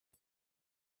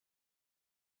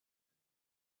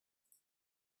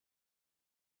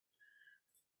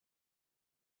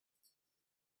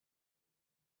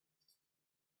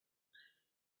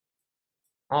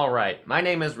All right, my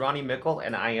name is Ronnie Mickle,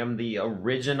 and I am the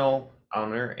original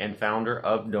owner and founder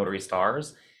of Notary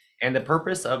Stars. And the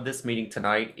purpose of this meeting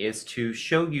tonight is to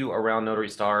show you around Notary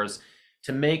Stars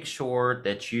to make sure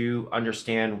that you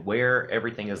understand where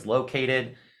everything is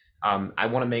located. I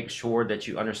want to make sure that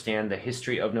you understand the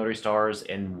history of Notary Stars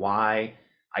and why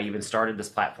I even started this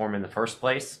platform in the first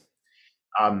place.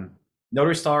 Um,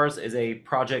 Notary Stars is a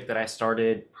project that I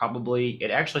started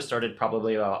it actually started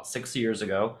probably about 6 years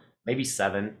ago, maybe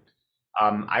seven.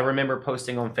 I remember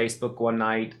posting on Facebook one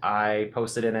night. I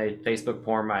posted in a Facebook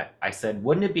forum. I said,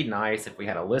 wouldn't it be nice if we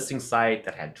had a listing site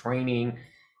that had training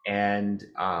and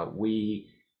we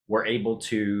were able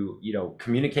to,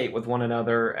 communicate with one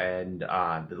another, and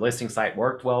the listing site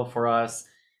worked well for us.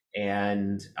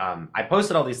 And I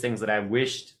posted all these things that I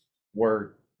wished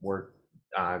were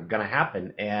going to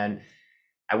happen. And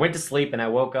I went to sleep and I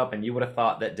woke up, and you would have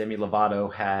thought that Demi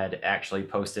Lovato had actually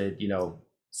posted,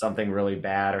 something really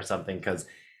bad or something, because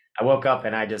I woke up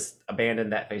and I just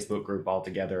abandoned that Facebook group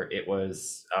altogether. It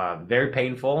was very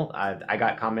painful. I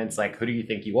got comments like, "Who do you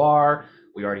think you are?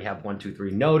 We already have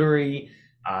 123 Notary.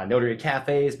 Notary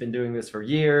Cafe has been doing this for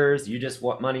years. You just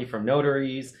want money from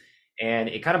notaries." And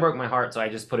it kind of broke my heart. So I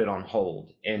just put it on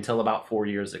hold until about 4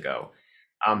 years ago.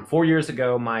 4 years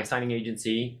ago, my signing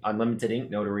agency, Unlimited Ink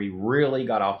Notary, really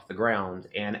got off the ground.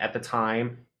 And at the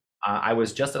time, I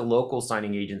was just a local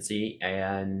signing agency,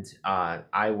 and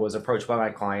I was approached by my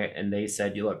client, and they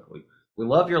said, "You look, we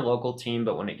love your local team,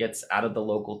 but when it gets out of the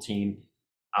local team,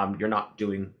 you're not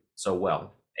doing so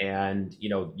well. And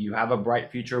you have a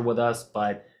bright future with us,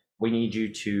 but we need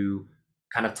you to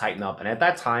kind of tighten up." And at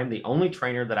that time, the only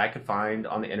trainer that I could find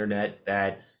on the internet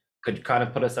that could kind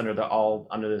of put us under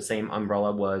the same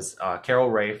umbrella was Carol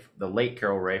Rafe, the late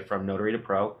Carol Rafe from Notary to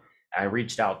Pro. I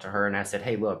reached out to her and I said,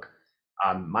 "Hey, look,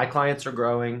 my clients are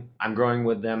growing. I'm growing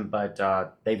with them, but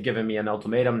they've given me an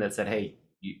ultimatum that said, hey,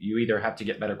 you either have to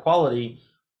get better quality,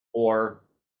 or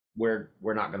we're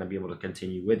not going to be able to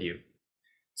continue with you."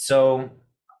 So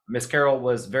Miss Carol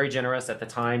was very generous at the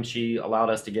time. She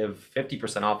allowed us to give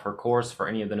 50% off her course for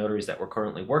any of the notaries that were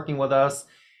currently working with us.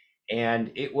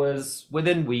 And it was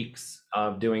within weeks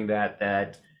of doing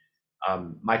that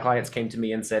my clients came to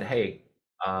me and said, "Hey,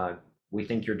 we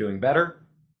think you're doing better.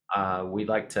 We'd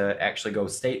like to actually go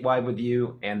statewide with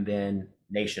you and then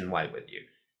nationwide with you."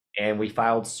 And we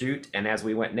filed suit. And as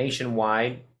we went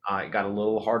nationwide, it got a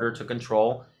little harder to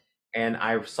control. And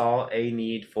I saw a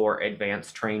need for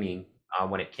advanced training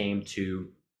when it came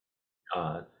to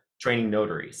training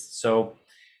notaries. So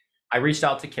I reached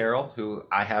out to Carol, who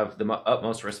I have the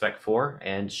utmost respect for,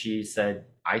 and she said,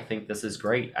 "I think this is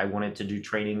great. I wanted to do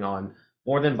training on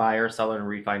more than buyer, seller, and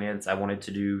refinance. I wanted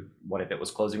to do, what if it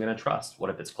was closing in a trust? What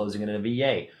if it's closing in a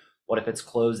VA? What if it's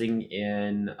closing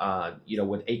in,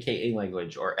 with AKA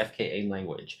language or FKA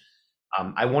language?"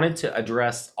 I wanted to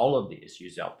address all of the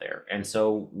issues out there. And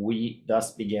so we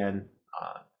thus began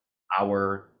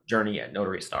our journey at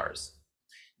Notary Stars.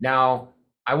 Now,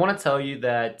 I want to tell you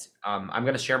that I'm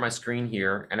going to share my screen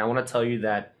here, and I want to tell you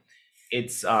that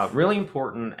it's really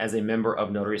important as a member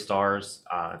of Notary Stars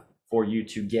for you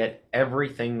to get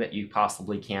everything that you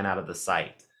possibly can out of the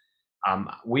site.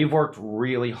 We've worked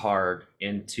really hard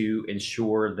to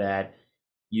ensure that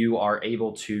you are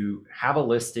able to have a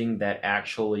listing that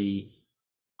actually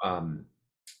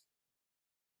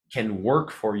can work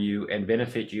for you and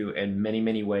benefit you in many,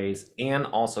 many ways, and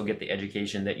also get the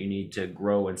education that you need to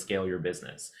grow and scale your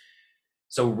business.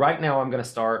 So right now I'm going to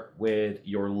start with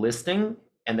your listing,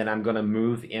 and then I'm going to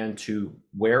move into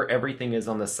where everything is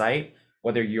on the site,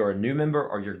 whether you're a new member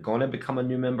or you're going to become a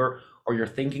new member or you're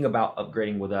thinking about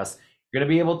upgrading with us. You're going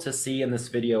to be able to see in this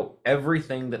video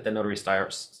everything that the Notary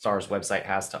Stars website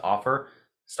has to offer,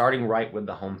 starting right with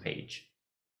the homepage.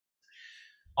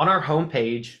 On our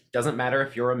homepage, doesn't matter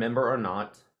if you're a member or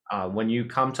not, when you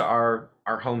come to our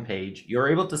homepage, you're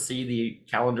able to see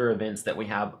the calendar events that we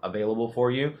have available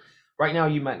for you. Right now,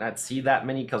 you might not see that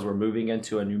many because we're moving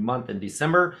into a new month in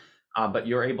December, but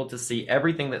you're able to see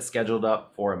everything that's scheduled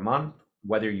up for a month,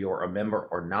 whether you're a member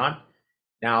or not.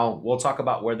 Now, we'll talk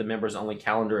about where the members only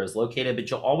calendar is located, but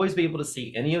you'll always be able to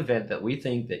see any event that we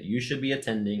think that you should be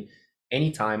attending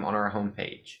anytime on our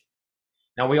homepage.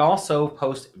 Now, we also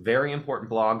post very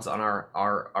important blogs on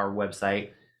our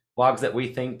website, blogs that we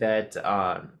think that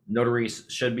notaries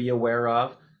should be aware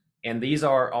of. And these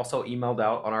are also emailed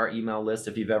out on our email list.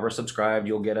 If you've ever subscribed,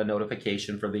 you'll get a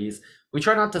notification for these. We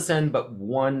try not to send but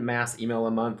one mass email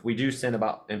a month. We do send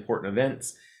about important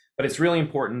events, but it's really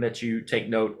important that you take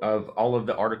note of all of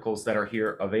the articles that are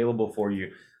here available for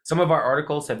you. Some of our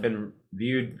articles have been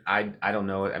viewed, I don't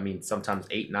know, I mean, sometimes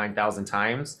 8,000 to 9,000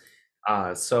 times.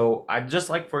 So I'd just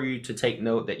like for you to take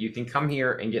note that you can come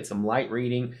here and get some light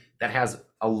reading that has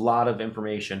a lot of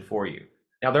information for you.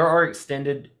 Now, there are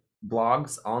extended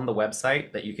blogs on the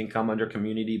website that you can come under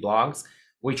community blogs.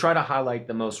 We try to highlight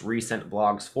the most recent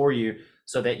blogs for you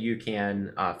so that you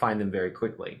can find them very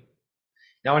quickly.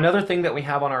 Now, another thing that we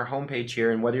have on our homepage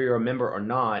here, and whether you're a member or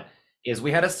not, is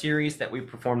we had a series that we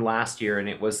performed last year, and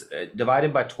it was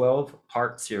divided by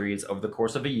 12-part series over the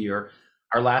course of a year.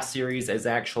 Our last series is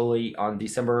actually on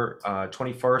December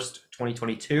 21st,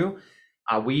 2022.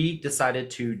 We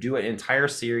decided to do an entire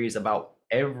series about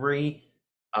every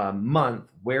month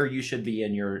where you should be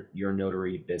in your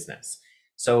notary business.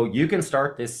 So you can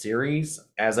start this series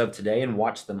as of today and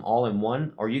watch them all in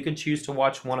one, or you can choose to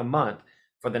watch one a month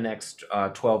for the next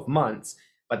 12 months,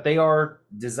 but they are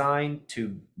designed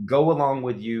to go along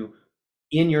with you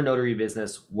in your notary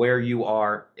business where you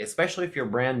are, especially if you're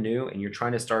brand new and you're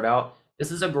trying to start out.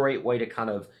 This is a great way to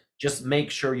kind of just make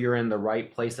sure you're in the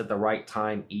right place at the right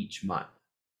time each month.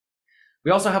 We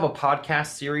also have a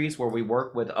podcast series where we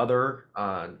work with other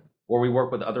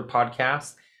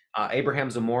podcasts. Abraham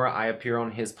Zamora, I appear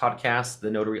on his podcast, The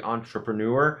Notary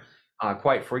Entrepreneur,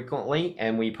 quite frequently,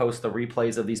 and we post the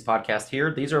replays of these podcasts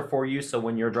here. These are for you, so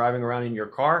when you're driving around in your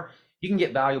car, you can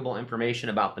get valuable information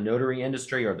about the notary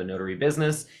industry or the notary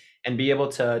business and be able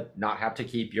to not have to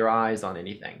keep your eyes on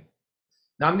anything.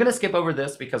 Now, I'm going to skip over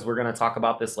this because we're going to talk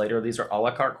about this later. These are a la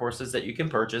carte courses that you can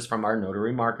purchase from our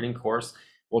notary marketing course.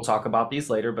 We'll talk about these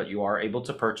later, but you are able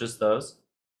to purchase those.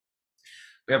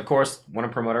 We, of course, want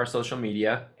to promote our social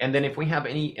media. And then if we have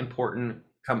any important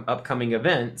upcoming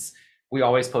events, we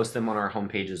always post them on our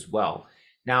homepage as well.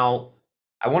 Now,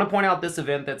 I want to point out this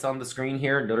event that's on the screen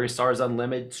here, Notary Stars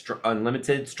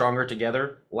Unlimited, Stronger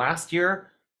Together. Last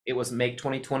year, it was Make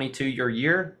 2022 Your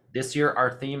Year. This year,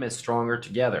 our theme is Stronger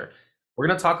Together. We're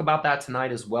going to talk about that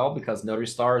tonight as well because Notary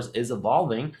Stars is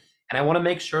evolving, and I want to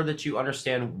make sure that you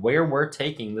understand where we're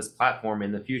taking this platform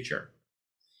in the future.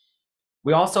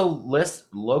 We also list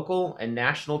local and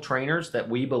national trainers that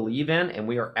we believe in, and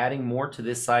we are adding more to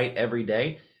this site every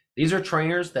day. These are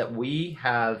trainers that we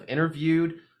have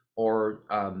interviewed or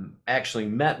actually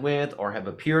met with or have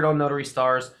appeared on Notary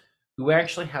Stars who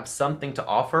actually have something to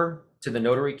offer to the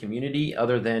notary community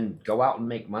other than go out and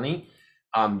make money.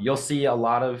 You'll see a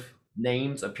lot of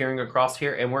names appearing across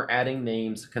here, and we're adding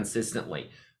names consistently.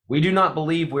 We do not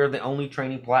believe we're the only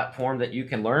training platform that you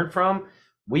can learn from.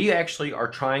 We actually are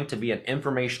trying to be an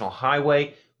informational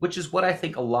highway, which is what I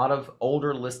think a lot of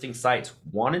older listing sites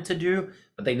wanted to do,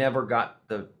 but they never got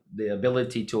the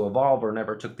ability to evolve or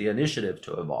never took the initiative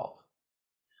to evolve.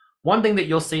 One thing that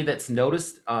you'll see that's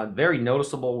very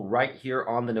noticeable right here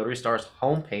on the Notary Stars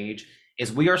homepage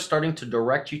is we are starting to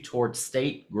direct you towards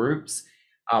state groups.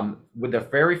 With the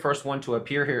very first one to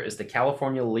appear here is the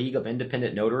California League of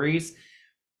Independent Notaries.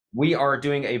 We are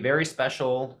doing a very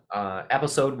special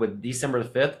episode with December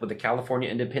 5th with the California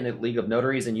Independent League of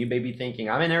Notaries, and you may be thinking,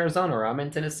 I'm in Arizona or I'm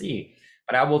in Tennessee.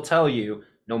 But I will tell you,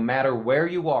 no matter where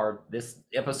you are, this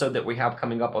episode that we have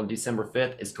coming up on December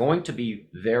 5th is going to be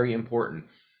very important.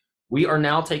 We are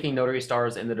now taking Notary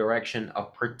Stars in the direction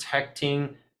of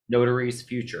protecting notaries'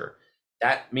 future.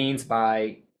 That means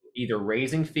by either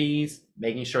raising fees,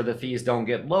 making sure the fees don't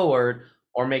get lowered,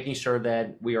 or making sure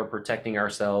that we are protecting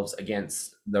ourselves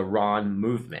against the RON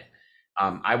movement.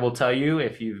 I will tell you,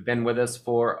 if you've been with us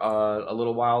for a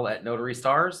little while at Notary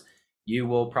Stars, you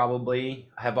will probably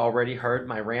have already heard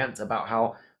my rant about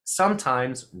how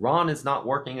sometimes RON is not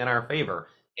working in our favor,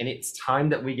 and it's time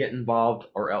that we get involved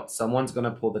or else someone's going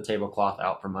to pull the tablecloth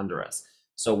out from under us.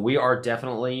 So we are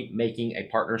definitely making a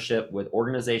partnership with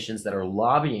organizations that are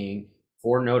lobbying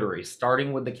for notaries,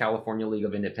 starting with the California League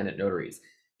of Independent Notaries.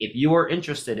 If you are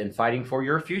interested in fighting for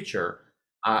your future,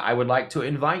 I would like to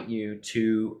invite you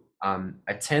to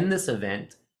attend this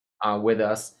event with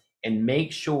us and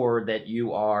make sure that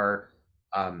you are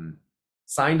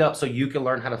signed up so you can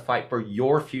learn how to fight for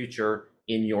your future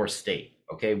in your state.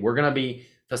 Okay, we're going to be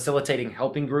facilitating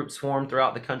helping groups form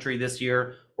throughout the country this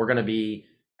year. We're going to be,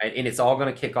 and it's all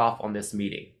going to kick off on this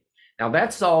meeting. Now,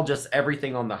 that's all just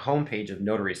everything on the homepage of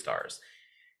Notary Stars.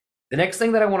 The next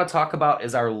thing that I want to talk about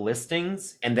is our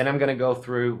listings, and then I'm going to go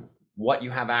through what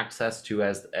you have access to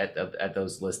at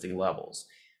those listing levels.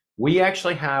 We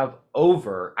actually have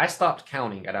I stopped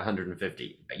counting at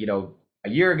 150. You know, a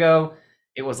year ago,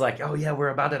 it was like, oh yeah, we're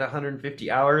about at 150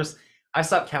 hours. I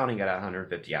stopped counting at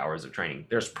 150 hours of training.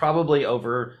 There's probably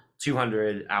over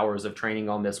 200 hours of training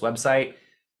on this website.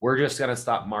 We're just going to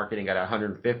stop marketing at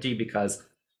 150 because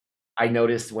I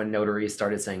noticed when notaries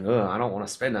started saying, oh, I don't want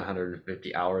to spend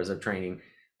 150 hours of training.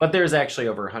 but there's actually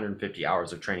over 150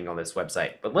 hours of training on this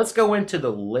website. But let's go into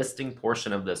the listing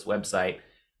portion of this website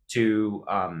to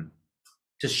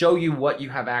show you what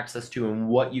you have access to and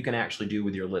what you can actually do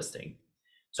with your listing.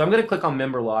 So I'm going to click on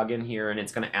member login here, and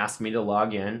it's going to ask me to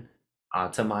log in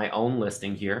to my own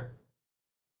listing here.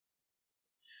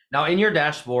 Now in your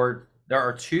dashboard, there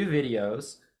are two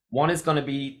videos. One is going to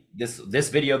be this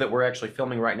video that we're actually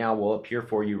filming right now will appear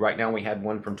for you. Right now we had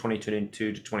one from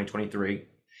 2022 to 2023.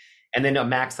 And then to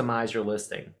maximize your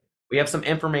listing. We have some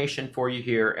information for you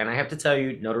here, and I have to tell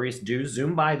you, notaries do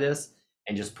zoom by this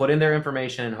and just put in their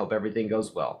information and hope everything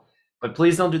goes well. But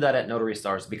please don't do that at Notary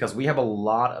Stars, because we have a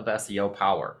lot of SEO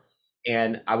power.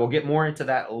 And I will get more into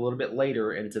that a little bit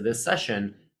later into this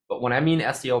session. But when I mean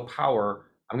SEO power,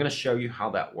 I'm going to show you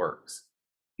how that works.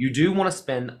 You do want to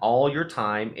spend all your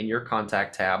time in your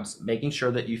contact tabs, making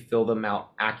sure that you fill them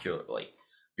out accurately.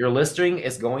 Your listing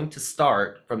is going to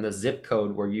start from the zip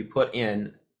code where you put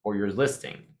in for your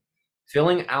listing.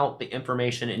 Filling out the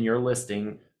information in your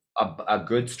listing, a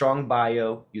good strong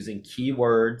bio using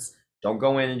keywords. Don't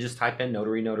go in and just type in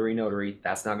notary, notary, notary.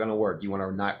 That's not going to work. You want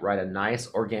to write a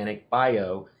nice organic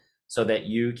bio so that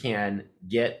you can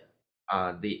get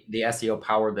the SEO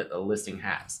power that the listing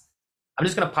has. I'm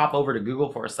just going to pop over to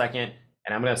Google for a second,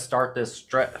 and I'm going to start this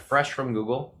fresh from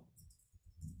Google.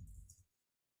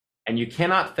 And you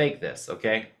cannot fake this,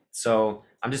 okay? So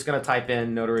I'm just gonna type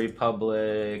in Notary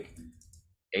Public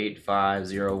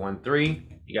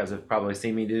 85013. You guys have probably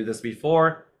seen me do this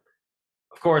before.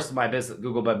 Of course, my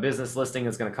Google My Business listing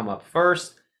is gonna come up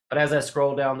first, but as I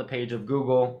scroll down the page of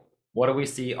Google, what do we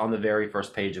see on the very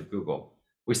first page of Google?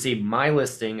 We see my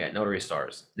listing at Notary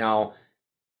Stars. Now,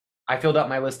 I filled out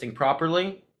my listing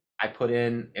properly. I put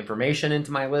in information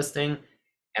into my listing,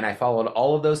 and I followed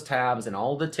all of those tabs and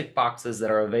all the tick boxes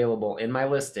that are available in my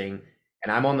listing,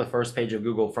 and I'm on the first page of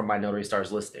Google from my Notary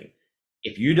Stars listing.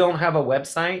 If you don't have a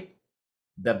website,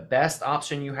 the best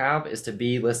option you have is to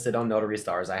be listed on Notary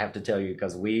Stars. I have to tell you,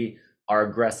 because we are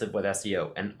aggressive with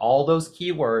SEO, and all those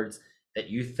keywords that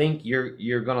you think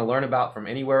you're going to learn about from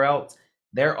anywhere else,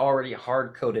 they're already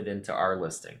hard coded into our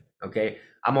listing. Okay,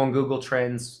 I'm on Google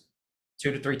Trends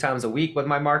 2 to 3 times a week with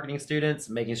my marketing students,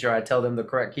 making sure I tell them the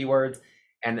correct keywords.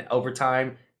 And over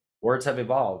time, words have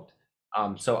evolved.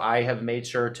 So I have made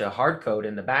sure to hard code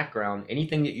in the background.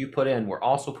 Anything that you put in, we're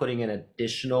also putting in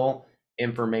additional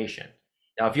information.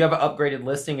 Now, if you have an upgraded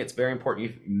listing, it's very important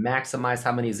you maximize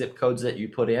how many zip codes that you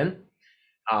put in.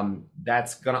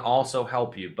 That's going to also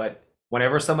help you. But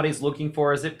whenever somebody's looking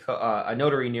for a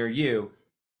notary near you,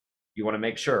 you want to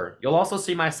make sure. You'll also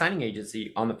see my signing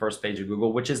agency on the first page of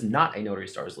Google, which is not a Notary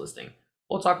Stars listing.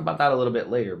 We'll talk about that a little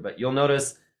bit later, but you'll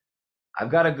notice I've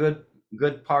got a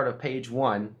good part of page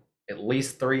 1, at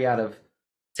least 3 out of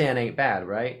 10 ain't bad,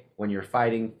 right? When you're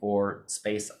fighting for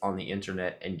space on the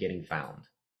internet and getting found.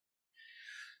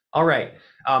 All right,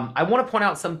 I want to point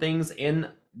out some things in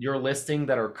your listing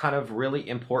that are kind of really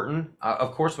important.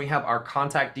 Of course, we have our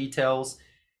contact details.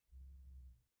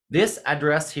 This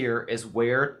address here is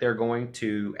where they're going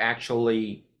to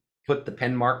actually put the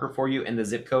pin marker for you in the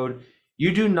zip code.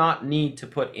 You do not need to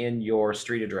put in your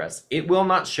street address. It will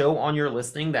not show on your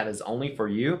listing. That is only for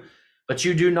you, but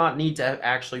you do not need to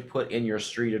actually put in your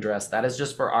street address. That is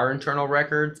just for our internal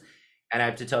records. And I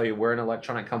have to tell you, we're an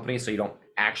electronic company, so you don't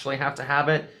actually have to have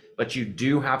it, but you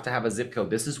do have to have a zip code.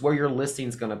 This is where your listing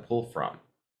is going to pull from.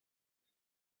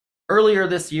 Earlier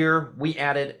this year, we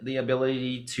added the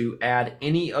ability to add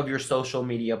any of your social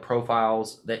media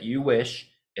profiles that you wish,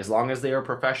 as long as they are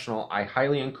professional. I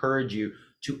highly encourage you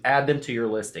to add them to your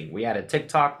listing. We added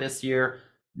TikTok this year,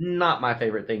 not my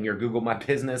favorite thing. Your Google My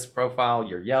Business profile,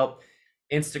 your Yelp,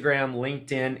 Instagram,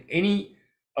 LinkedIn, any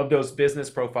of those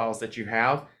business profiles that you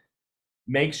have,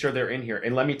 make sure they're in here.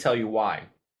 And let me tell you why.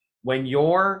 When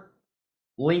you're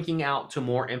linking out to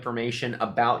more information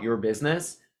about your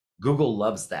business, Google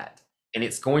loves that. And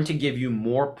it's going to give you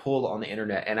more pull on the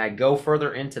internet. And I go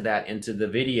further into that into the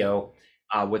video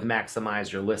with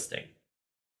Maximize Your Listing.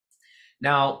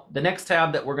 Now, the next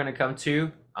tab that we're going to come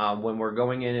to when we're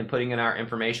going in and putting in our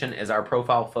information is our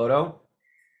profile photo.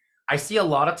 I see a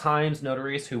lot of times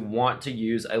notaries who want to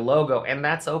use a logo, and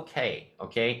that's okay,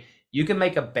 okay? You can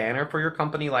make a banner for your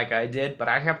company like I did, but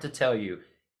I have to tell you,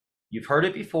 you've heard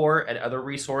it before at other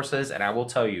resources, and I will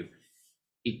tell you,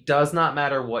 it does not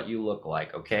matter what you look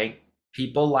like, okay?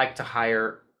 People like to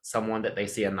hire someone that they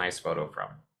see a nice photo from.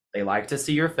 They like to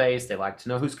see your face. They like to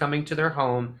know who's coming to their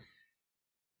home.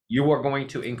 You are going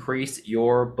to increase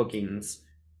your bookings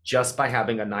just by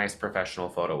having a nice professional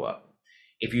photo up.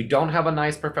 If you don't have a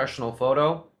nice professional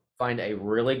photo, find a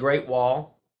really great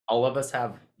wall. All of us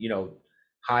have,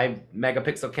 high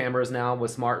megapixel cameras now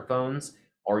with smartphones.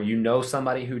 or you know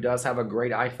somebody who does have a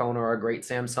great iPhone or a great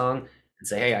Samsung, and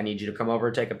say, hey, I need you to come over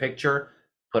and take a picture,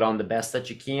 put on the best that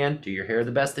you can, do your hair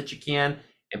the best that you can,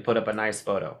 and put up a nice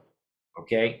photo.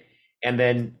 Okay. And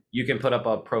then you can put up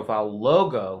a profile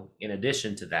logo in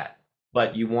addition to that,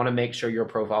 but you want to make sure your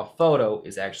profile photo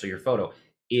is actually your photo.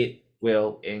 It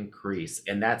will increase,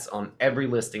 and that's on every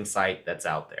listing site that's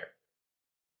out there.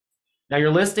 Now,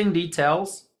 your listing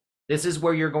details, this is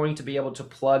where you're going to be able to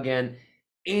plug in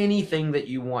anything that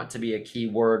you want to be a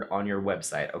keyword on your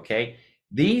website. Okay.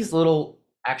 These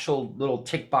actual little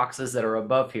tick boxes that are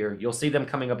above here, you'll see them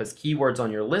coming up as keywords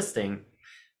on your listing,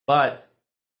 but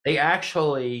they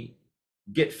actually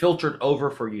get filtered over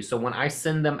for you. So when I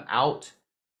send them out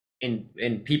and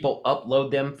people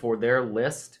upload them for their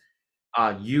list,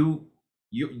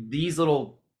 these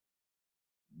little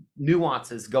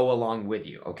nuances go along with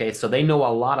you. Okay, so they know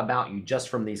a lot about you just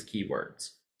from these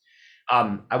keywords.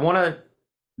 I want to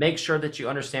make sure that you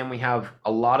understand we have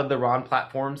a lot of the RON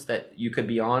platforms that you could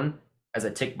be on as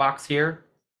a tick box here.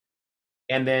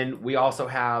 And then we also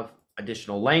have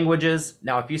additional languages.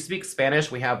 Now, if you speak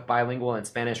Spanish, we have bilingual and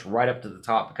Spanish right up to the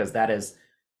top, because that is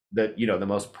the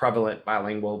most prevalent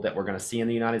bilingual that we're going to see in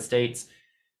the United States.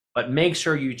 But make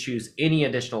sure you choose any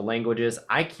additional languages.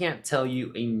 I can't tell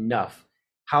you enough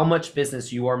how much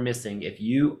business you are missing if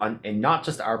you, and not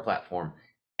just our platform,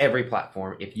 every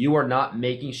platform, if you are not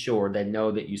making sure they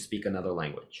know that you speak another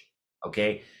language.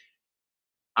 Okay.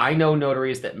 I know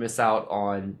notaries that miss out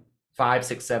on $500,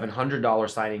 $600, $700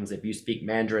 signings if you speak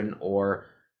Mandarin or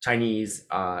Chinese,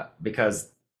 because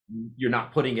you're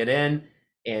not putting it in,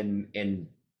 and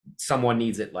someone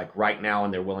needs it like right now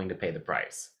and they're willing to pay the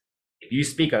price. If you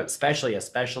speak especially a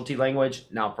specialty language,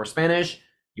 now for Spanish,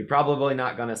 you're probably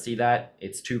not going to see that.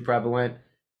 It's too prevalent.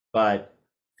 But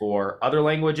for other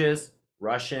languages,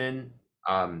 Russian,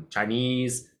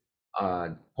 Chinese,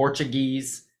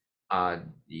 Portuguese,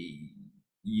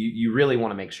 you really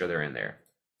want to make sure they're in there.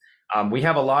 We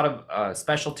have a lot of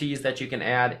specialties that you can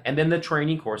add, and then the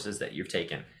training courses that you've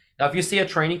taken. Now, if you see a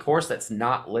training course that's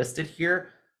not listed here,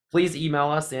 please email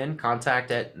us in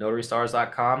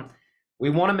contact@notarystars.com. We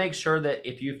want to make sure that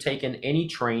if you've taken any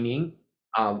training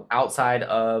outside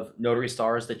of Notary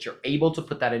Stars, that you're able to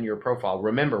put that in your profile.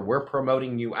 Remember, we're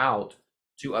promoting you out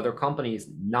to other companies,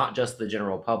 not just the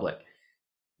general public.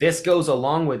 This goes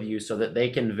along with you so that they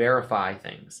can verify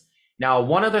things. Now,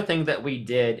 one other thing that we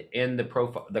did in the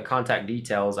profile, the contact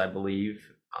details, I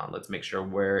believe, let's make sure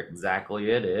where exactly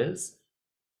it is.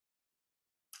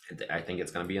 I think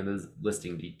it's going to be in the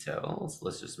listing details.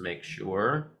 Let's just make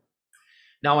sure.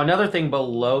 Now, another thing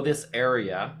below this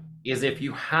area is if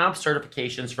you have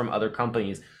certifications from other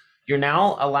companies, you're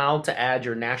now allowed to add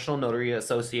your National Notary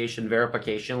Association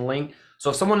verification link.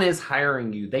 So if someone is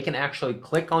hiring you, they can actually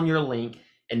click on your link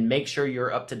and make sure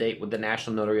you're up to date with the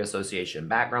National Notary Association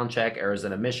background check, errors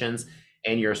and omissions,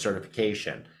 and your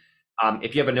certification.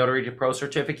 If you have a Notary to Pro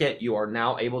certificate, you are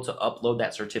now able to upload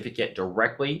that certificate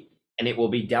directly, and it will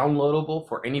be downloadable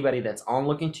for anybody that's on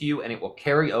Looking to You, and it will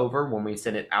carry over when we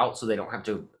send it out, so they don't have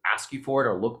to ask you for it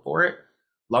or look for it.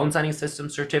 Loan signing system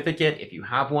certificate, if you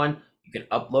have one, you can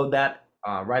upload that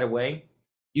right away.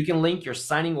 You can link your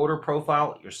signing order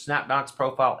profile, your SnapDocs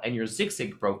profile, and your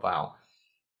ZigZig profile.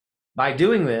 By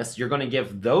doing this, you're going to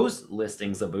give those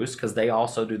listings a boost, because they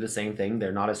also do the same thing.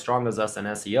 They're not as strong as us in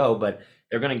SEO, but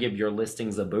they're going to give your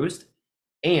listings a boost.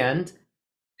 And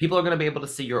people are going to be able to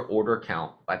see your order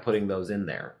count by putting those in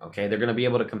there. Okay, they're going to be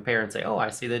able to compare and say, oh, I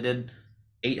see they did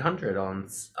 800 on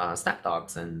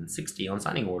SnapDocs and 60 on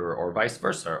signing order, or vice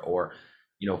versa, or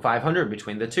 500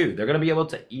 between the two. They're going to be able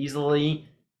to easily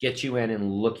get you in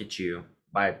and look at you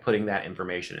by putting that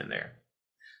information in there.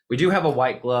 We do have a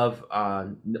white glove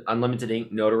unlimited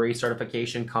ink notary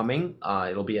certification coming.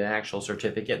 It'll be an actual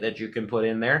certificate that you can put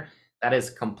in there. That is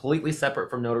completely separate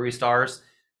from Notary Stars.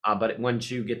 But once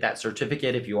you get that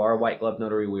certificate, if you are a white glove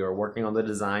notary, we are working on the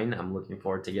design. I'm looking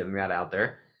forward to getting that out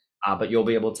there. But you'll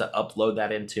be able to upload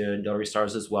that into Notary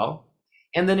Stars as well.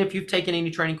 And then if you've taken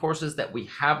any training courses that we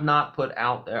have not put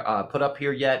out there, put up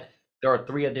here yet, there are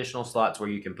 3 additional slots where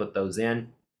you can put those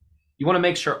in. You want to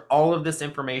make sure all of this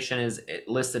information is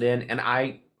listed in, and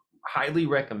I highly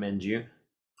recommend you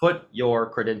put your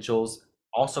credentials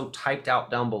also typed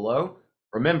out down below.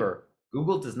 Remember,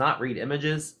 Google does not read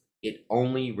images, it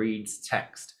only reads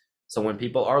text. So when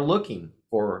people are looking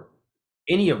for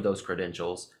any of those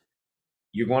credentials,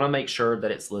 you want to make sure that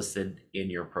it's listed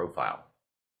in your profile.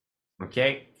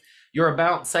 Okay, your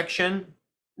about section,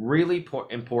 really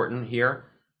important here.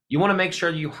 You want to make sure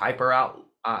you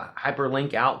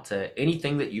hyperlink out to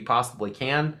anything that you possibly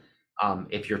can.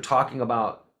 If you're talking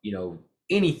about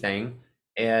anything,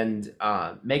 and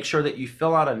make sure that you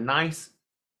fill out a nice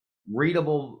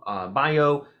readable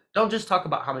bio. Don't just talk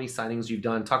about how many signings you've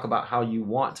done. Talk about how you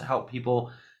want to help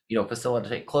people,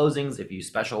 facilitate closings. If you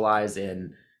specialize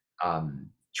in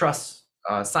trust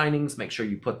signings, make sure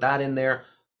you put that in there.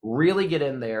 Really get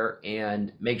in there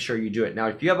and make sure you do it. Now,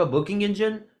 if you have a booking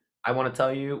engine, I want to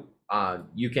tell you,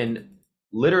 you can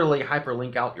literally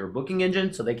hyperlink out your booking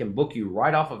engine so they can book you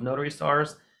right off of Notary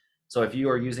Stars. So if you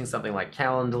are using something like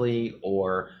Calendly,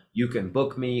 or you can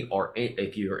book me, or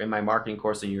if you're in my marketing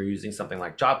course and you're using something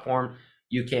like Jotform,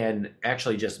 you can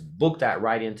actually just book that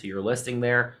right into your listing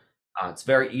there. It's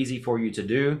very easy for you to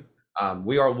do.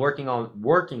 We are working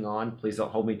on, please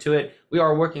don't hold me to it. We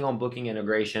are working on booking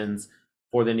integrations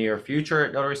for the near future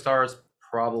at Notary Stars,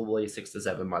 probably 6 to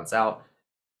 7 months out.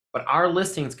 But our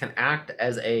listings can act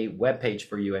as a web page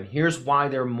for you. And here's why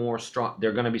they're more strong.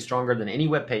 They're going to be stronger than any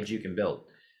web page you can build.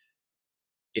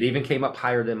 It even came up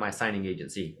higher than my signing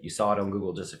agency. You saw it on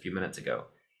Google just a few minutes ago.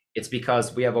 It's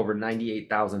because we have over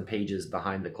 98,000 pages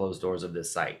behind the closed doors of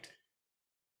this site.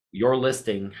 Your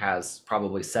listing has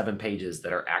probably 7 pages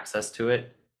that are access to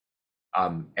it.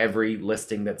 Every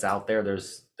listing that's out there,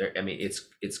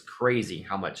 it's crazy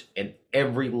how much, and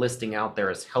every listing out there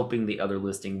is helping the other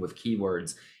listing with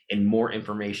keywords and more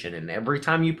information. And every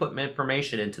time you put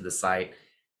information into the site,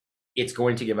 it's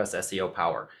going to give us SEO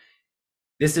power.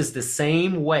 This is the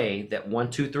same way that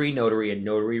 123 Notary and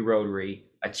Notary Rotary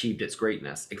achieved its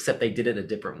greatness, except they did it a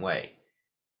different way.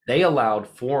 They allowed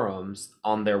forums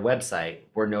on their website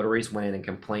where notaries went in and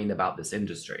complained about this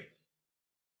industry.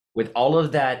 With all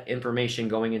of that information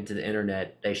going into the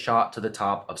internet, they shot to the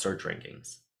top of search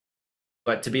rankings.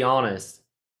 But to be honest,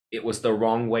 it was the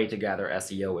wrong way to gather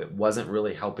SEO. It wasn't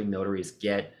really helping notaries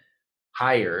get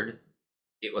hired.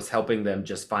 It was helping them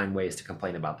just find ways to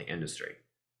complain about the industry.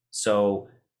 So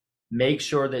make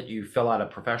sure that you fill out a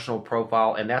professional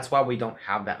profile. And that's why we don't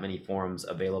have that many forums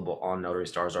available on Notary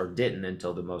Stars, or didn't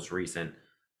until the most recent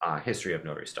history of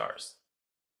Notary Stars.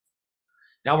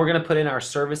 Now we're going to put in our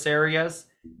service areas.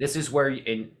 This is where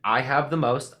I have the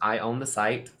most. I own the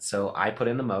site, so I put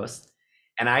in the most.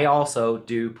 And I also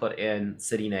do put in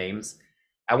city names.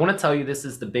 I want to tell you, this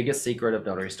is the biggest secret of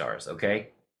Notary Stars, okay?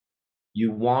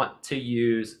 You want to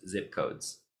use zip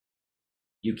codes.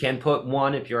 You can put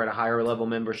one if you're at a higher level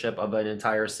membership of an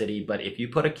entire city, but if you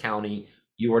put a county,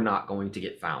 you are not going to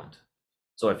get found.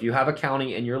 So if you have a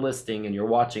county in your listing and you're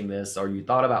watching this, or you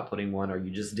thought about putting one, or you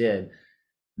just did,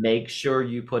 make sure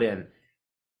you put in.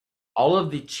 All of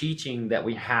the teaching that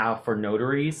we have for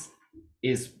notaries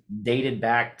is dated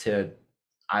back to,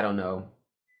 I don't know,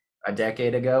 a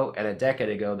decade ago. And a decade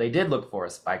ago, they did look for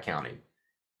us by county.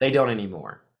 They don't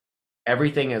anymore.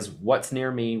 Everything is what's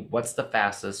near me, what's the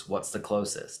fastest, what's the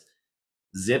closest.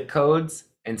 Zip codes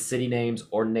and city names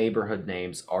or neighborhood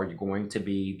names are going to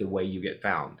be the way you get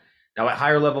found. Now, at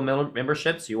higher level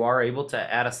memberships, you are able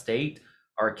to add a state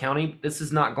or a county. This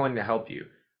is not going to help you.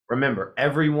 Remember,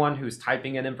 everyone who's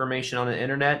typing in information on the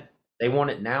internet, they want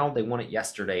it now, they want it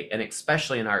yesterday, and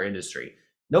especially in our industry.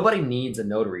 Nobody needs a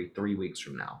notary 3 weeks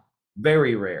from now.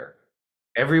 Very rare.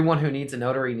 Everyone who needs a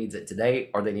notary needs it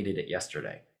today, or they needed it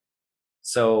yesterday.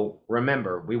 So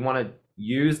remember, we want to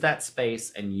use that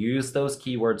space and use those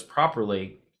keywords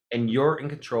properly, and you're in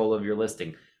control of your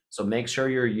listing. So make sure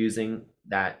you're using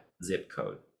that zip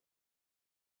code.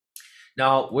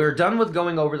 Now, we're done with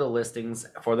going over the listings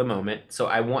for the moment. So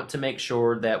I want to make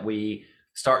sure that we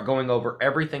start going over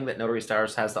everything that Notary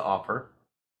Stars has to offer.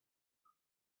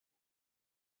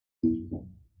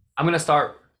 I'm going to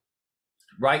start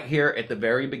right here at the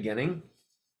very beginning.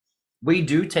 We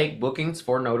do take bookings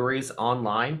for notaries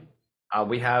online.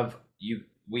 The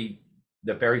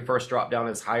very first drop down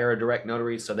is hire a direct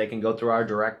notary, so they can go through our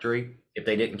directory if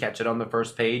they didn't catch it on the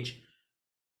first page.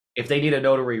 If they need a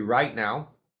notary right now,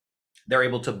 they're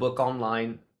able to book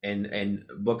online and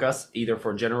book us either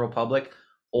for general public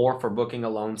or for booking a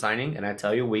loan signing. And I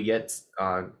tell you, we get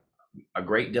a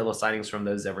great deal of signings from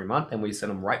those every month, and we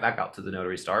send them right back out to the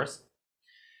Notary Stars.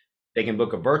 They can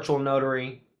book a virtual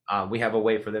notary. We have a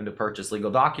way for them to purchase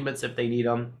legal documents if they need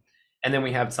them. And then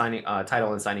we have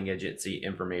title and signing agency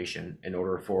information in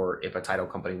order for if a title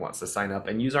company wants to sign up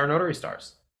and use our Notary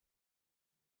Stars.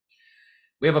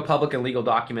 We have a public and legal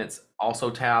documents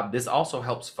also tab. This also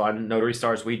helps fund Notary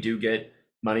Stars. We do get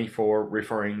money for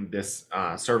referring this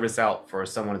service out for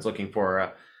someone who's looking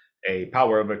for a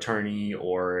power of attorney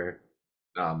or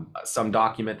some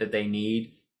document that they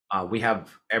need. We have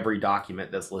every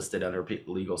document that's listed under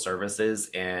legal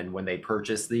services. And when they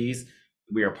purchase these,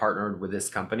 we are partnered with this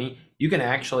company. You can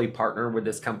actually partner with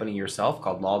this company yourself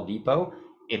called Law Depot.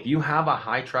 If you have a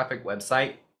high traffic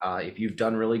website, if you've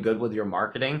done really good with your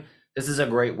marketing, this is a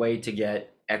great way to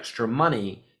get extra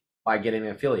money by getting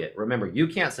an affiliate. Remember, you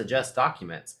can't suggest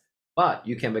documents, but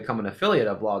you can become an affiliate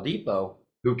of Law Depot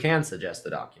who can suggest the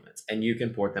documents, and you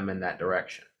can port them in that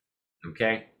direction.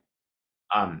 Okay.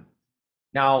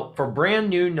 Now, for brand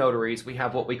new notaries, we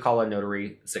have what we call a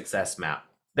notary success map.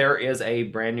 There is a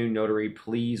brand new notary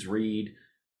please read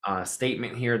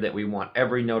statement here that we want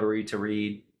every notary to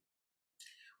read.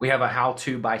 We have a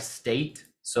how-to by state.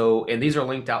 So, and these are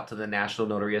linked out to the National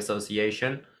Notary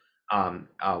Association.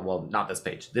 Well, not this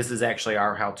page. This is actually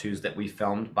our how-tos that we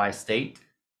filmed by state.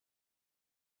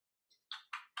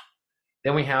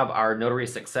 Then we have our notary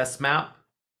success map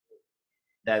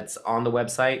that's on the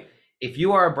website. If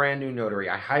you are a brand new notary,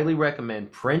 I highly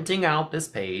recommend printing out this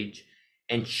page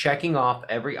and checking off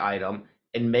every item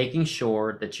and making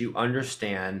sure that you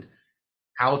understand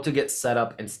how to get set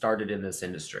up and started in this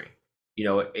industry. You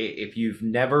know, if you've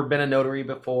never been a notary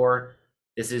before,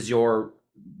 this is your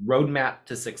roadmap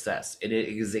to success. It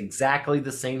is exactly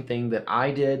the same thing that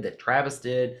I did, that Travis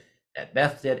did, that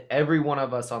Beth did, every one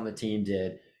of us on the team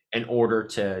did in order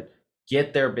to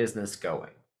get their business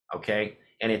going, okay?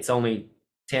 And it's only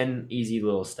 10 easy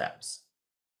little steps.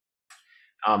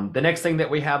 The next thing that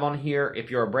we have on here,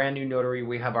 if you're a brand new notary,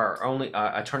 we have our only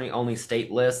attorney-only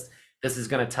state list. This is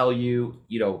going to tell you,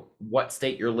 you know, what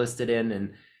state you're listed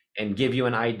in and give you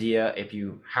an idea if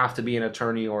you have to be an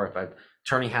attorney or if an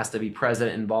attorney has to be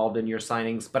present involved in your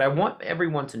signings. But I want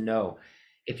everyone to know,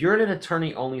 if you're in an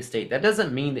attorney-only state, that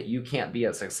doesn't mean that you can't be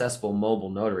a successful mobile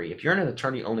notary. If you're in an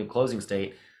attorney-only closing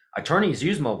state, attorneys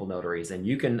use mobile notaries, and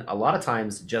you can a lot of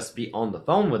times just be on the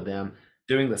phone with them,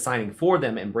 doing the signing for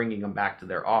them and bringing them back to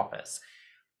their office.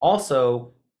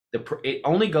 Also, it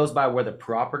only goes by where the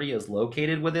property is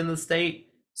located within the state.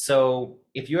 So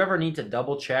if you ever need to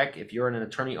double check, if you're in an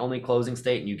attorney-only closing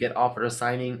state and you get offered a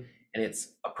signing and it's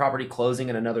a property closing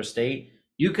in another state,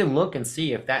 you can look and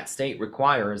see if that state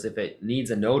requires, if it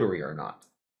needs a notary or not,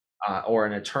 or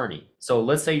an attorney. So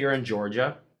let's say you're in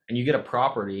Georgia and you get a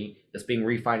property that's being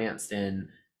refinanced in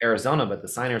Arizona, but the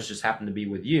signers just happen to be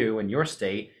with you in your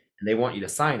state and they want you to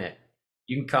sign it.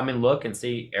 You can come and look and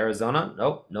see Arizona,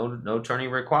 nope, no attorney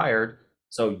required.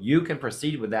 So you can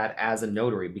proceed with that as a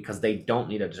notary because they don't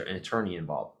need an attorney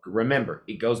involved. Remember,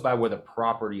 it goes by where the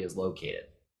property is located.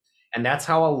 And that's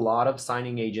how a lot of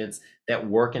signing agents that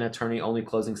work in attorney-only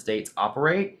closing states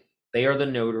operate. They are the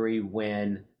notary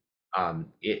when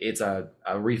it's a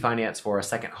refinance for a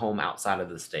second home outside of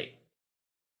the state.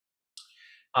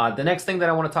 The next thing that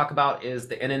I want to talk about is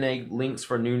the NNA links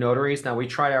for new notaries. Now, we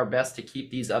try our best to keep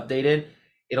these updated.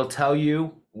 It'll tell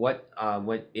you what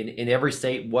in every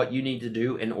state what you need to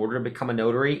do in order to become a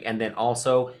notary, and then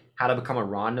also how to become a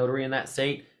raw notary in that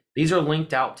state. These are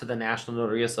linked out to the National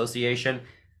Notary Association.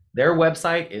 Their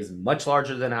website is much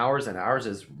larger than ours, and ours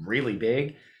is really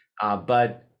big.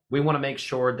 But we want to make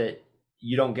sure that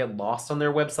you don't get lost on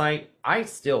their website. I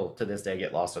still, to this day,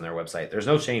 get lost on their website. There's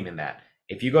no shame in that.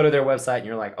 If you go to their website and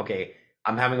you're like, okay,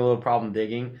 I'm having a little problem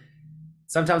digging,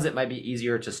 sometimes it might be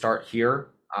easier to start here,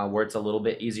 where it's a little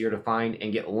bit easier to find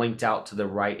and get linked out to the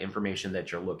right information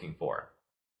that you're looking for.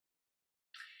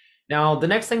 Now, the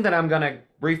next thing that I'm going to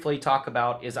briefly talk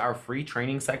about is our free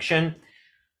training section.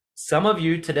 Some of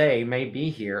you today may be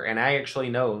here, and I actually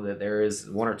know that there is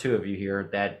one or two of you here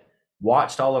that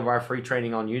watched all of our free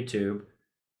training on YouTube,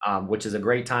 which is a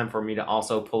great time for me to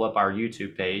also pull up our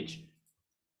YouTube page.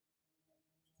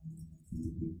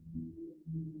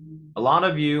 A lot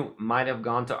of you might have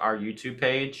gone to our YouTube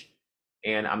page,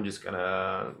 and I'm just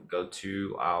gonna go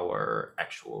to our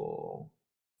actual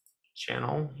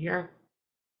channel here.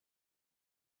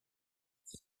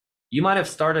 You might have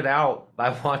started out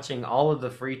by watching all of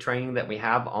the free training that we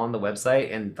have on the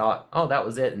website and thought, oh, that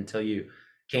was it, until you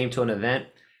came to an event.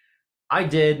 I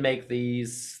did make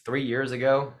these 3 years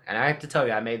ago, and I have to tell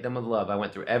you, I made them with love. I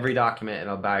went through every document in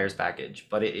a buyer's package,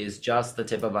 but it is just the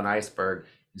tip of an iceberg.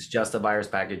 It's just a buyer's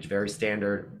package, very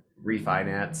standard,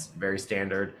 refinance, very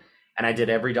standard. And I did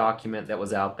every document that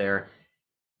was out there.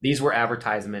 These were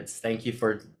advertisements. Thank you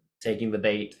for taking the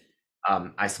bait.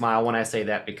 I smile when I say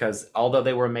that because although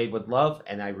they were made with love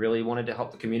and I really wanted to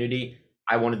help the community,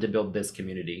 I wanted to build this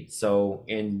community. So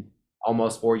in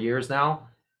almost 4 years now,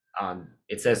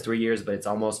 it says 3 years, but it's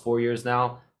almost 4 years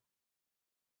now.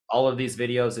 All of these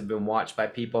videos have been watched by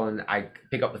people, and I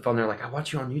pick up the phone. They're like, I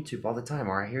watch you on YouTube all the time,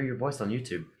 or I hear your voice on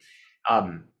YouTube.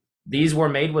 These were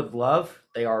made with love.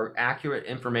 They are accurate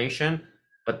information,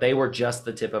 but they were just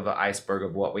the tip of an iceberg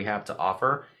of what we have to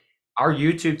offer. Our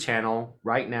YouTube channel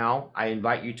right now, I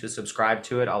invite you to subscribe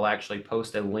to it. I'll actually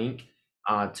post a link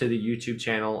to the YouTube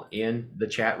channel in the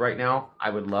chat right now. I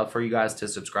would love for you guys to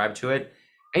subscribe to it.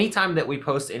 anytime that we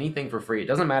post anything for free, it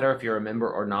doesn't matter if you're a member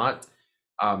or not,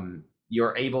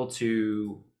 you're able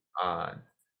to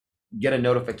get a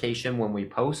notification when we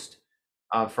post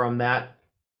from that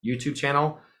YouTube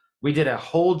channel. We did a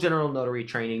whole general notary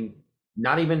training,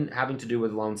 not even having to do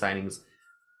with loan signings.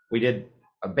 We did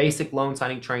a basic loan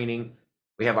signing training.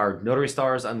 We have our Notary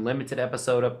Stars Unlimited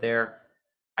episode up there.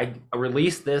 I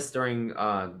released this during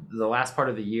the last part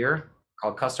of the year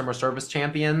called Customer Service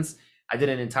Champions. I did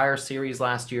an entire series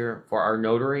last year for our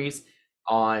notaries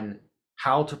on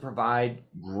how to provide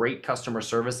great customer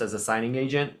service as a signing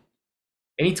agent.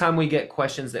 Anytime we get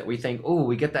questions that we think, oh,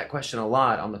 we get that question a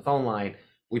lot on the phone line,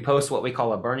 we post what we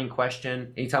call a burning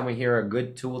question. Anytime we hear a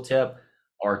good tool tip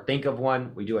or think of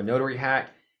one, we do a notary hack.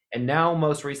 And now,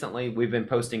 most recently, we've been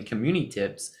posting community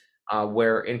tips,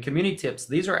 where in community tips,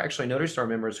 these are actually Notary Star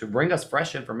members who bring us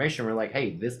fresh information. We're like,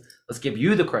 hey, let's give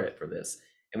you the credit for this.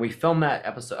 And we film that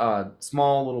episode,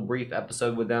 small little brief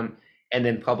episode with them, and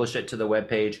then publish it to the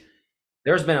webpage.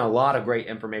 There's been a lot of great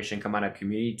information come out of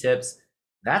community tips.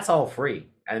 That's all free.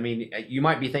 I mean, you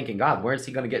might be thinking, God, where is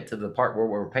he going to get to the part where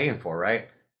we're paying for, right?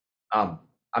 I'm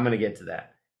going to get to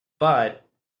that. But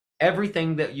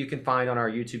everything that you can find on our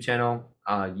YouTube channel,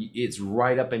 it's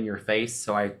right up in your face.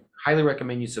 So I highly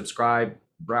recommend you subscribe,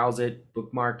 browse it,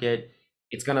 bookmark it.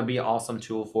 It's going to be an awesome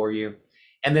tool for you.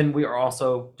 And then we are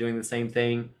also doing the same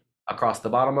thing across the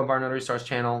bottom of our Notary Stars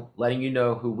channel, letting you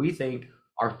know who we think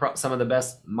are some of the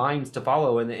best minds to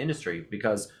follow in the industry,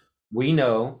 because we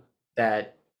know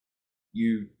that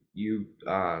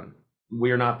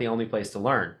we're not the only place to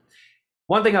learn.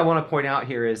 One thing I want to point out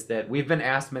here is that we've been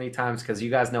asked many times, because you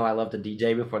guys know I love to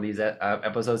DJ before these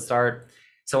episodes start.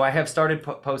 So I have started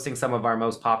posting some of our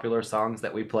most popular songs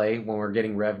that we play when we're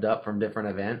getting revved up from different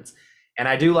events. And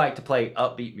I do like to play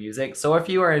upbeat music. So if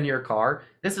you are in your car,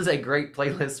 this is a great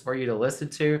playlist for you to listen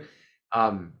to,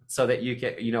 so that you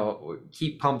can,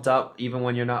 keep pumped up even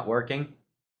when you're not working.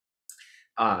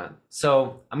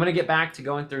 So I'm going to get back to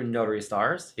going through Notary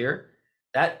Stars here.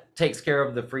 That takes care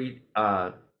of the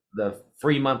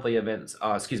free monthly events,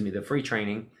 the free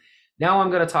training. Now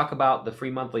I'm going to talk about the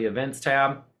free monthly events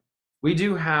tab. We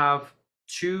do have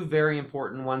two very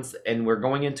important ones, and we're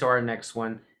going into our next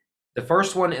one. The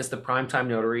first one is the Primetime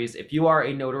Notaries. If you are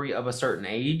a notary of a certain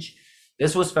age,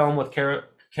 this was filmed with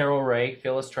Carol Ray,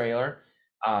 Phyllis Traylor,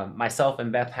 myself,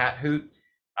 and Beth Hathoot.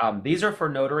 These are for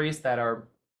notaries that are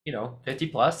 50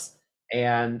 plus,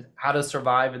 and how to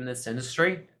survive in this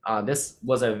industry. This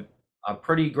was a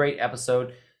pretty great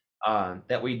episode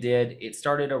that we did. It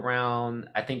started around,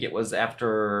 I think it was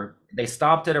after they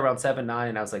stopped it around 7-9,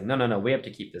 and I was like, no, we have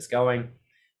to keep this going.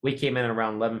 We came in at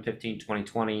around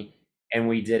 11/15/2020, and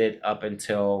we did it up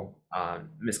until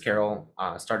Miss Carol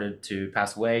started to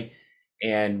pass away,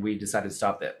 and we decided to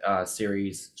stop that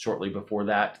series shortly before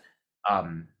that.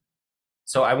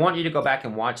 So I want you to go back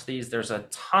and watch these. There's a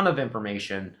ton of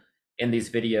information in these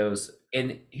videos.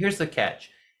 And here's the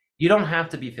catch. You don't have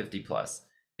to be 50 plus.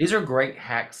 These are great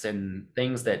hacks and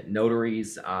things that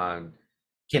notaries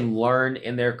can learn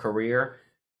in their career,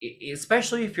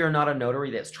 especially if you're not a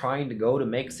notary that's trying to go to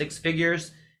make six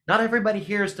figures. Not everybody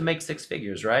here is to make six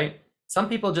figures, right? Some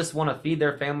people just want to feed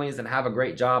their families and have a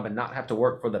great job and not have to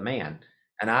work for the man.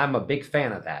 And I'm a big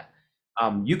fan of that.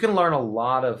 You can learn a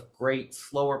lot of great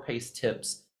slower paced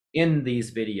tips in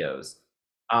these videos.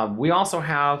 We also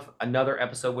have another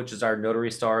episode, which is our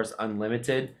Notary Stars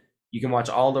Unlimited. You can watch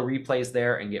all the replays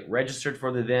there and get registered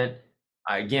for the event.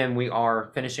 Again, we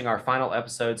are finishing our final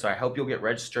episode, so I hope you'll get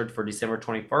registered for December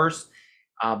 21st.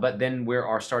 But then we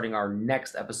are starting our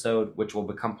next episode, which will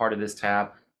become part of this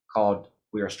tab, called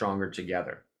We Are Stronger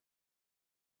Together.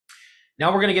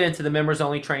 Now we're going to get into the members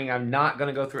only training. I'm not going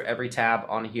to go through every tab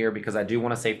on here because I do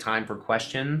want to save time for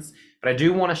questions, but I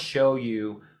do want to show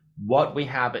you what we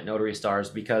have at Notary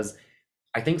Stars, because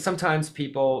I think sometimes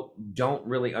people don't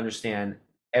really understand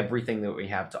everything that we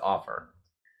have to offer.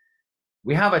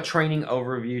 We have a training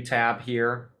overview tab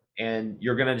here, and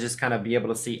you're going to just kind of be able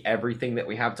to see everything that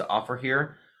we have to offer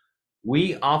here.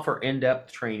 We offer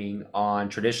in-depth training on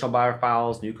traditional buyer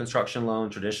files, new construction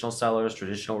loan, traditional sellers,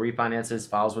 traditional refinances,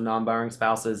 files with non-borrowing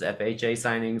spouses, FHA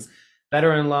signings,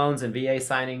 veteran loans and VA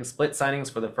signings, split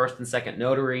signings for the first and second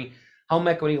notary, home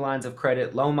equity lines of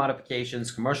credit, loan modifications,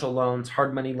 commercial loans,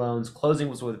 hard money loans,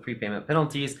 closings with prepayment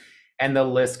penalties, and the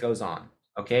list goes on,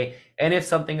 okay? And if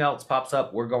something else pops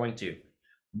up, we're going to.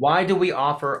 Why do we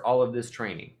offer all of this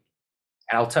training?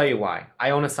 And I'll tell you why.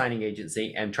 I own a signing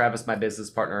agency, and Travis, my business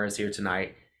partner, is here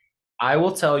tonight. I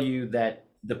will tell you that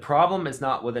the problem is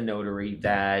not with a notary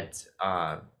that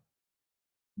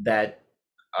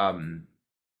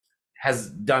has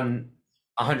done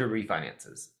 100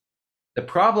 refinances. The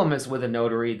problem is with a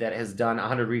notary that has done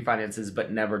 100 refinances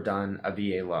but never done a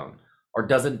VA loan or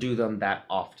doesn't do them that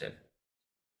often.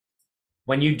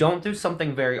 When you don't do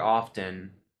something very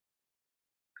often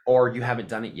or you haven't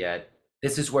done it yet,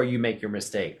 this is where you make your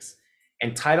mistakes.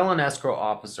 And title and escrow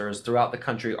officers throughout the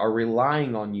country are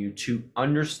relying on you to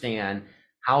understand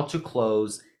how to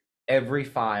close every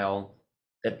file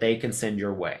that they can send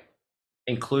your way,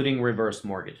 including reverse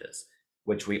mortgages,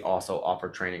 which we also offer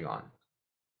training on.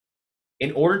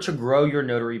 In order to grow your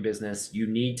notary business, you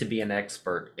need to be an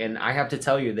expert. And I have to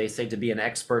tell you, they say to be an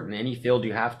expert in any field,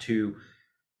 you have to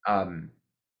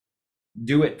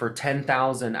do it for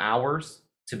 10,000 hours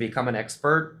to become an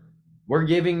expert. We're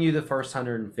giving you the first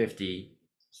 150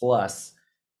 plus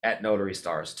at Notary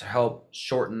Stars to help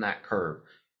shorten that curve.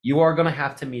 You are going to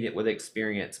have to meet it with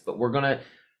experience, but we're going to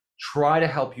try to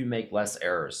help you make less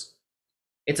errors.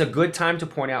 It's a good time to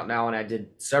point out now, and I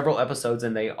did several episodes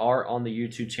and they are on the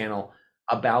YouTube channel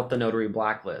about the notary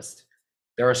blacklist.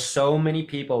 There are so many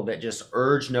people that just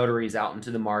urge notaries out into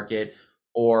the market,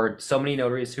 or so many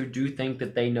notaries who do think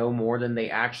that they know more than they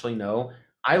actually know.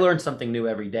 I learn something new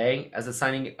every day as a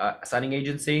signing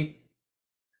agency.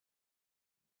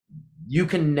 You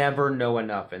can never know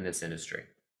enough in this industry.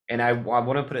 And I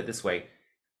want to put it this way.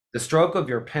 The stroke of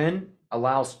your pen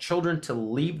allows children to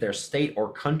leave their state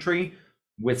or country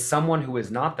with someone who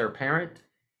is not their parent.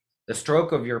 The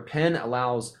stroke of your pen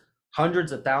allows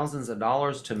hundreds of thousands of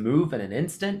dollars to move in an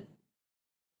instant.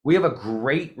 We have a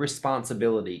great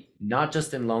responsibility, not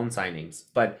just in loan signings,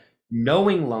 but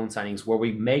knowing loan signings where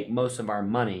we make most of our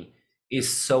money is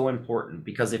so important,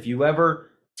 because if you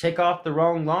ever tick off the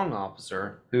wrong loan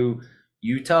officer who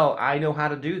you tell, I know how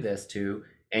to do this to,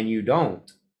 and you don't,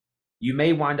 you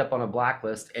may wind up on a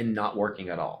blacklist and not working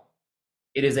at all.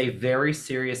 It is a very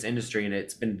serious industry, and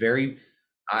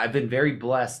I've been very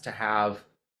blessed to have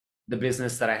the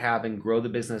business that I have and grow the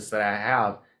business that I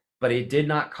have, but it did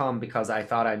not come because I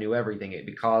thought I knew everything.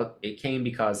 It came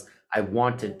because I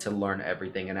wanted to learn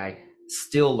everything, and I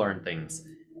still learn things.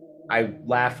 I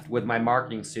laughed with my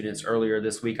marketing students earlier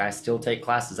this week. I still take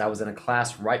classes. I was in a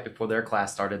class right before their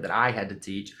class started that I had to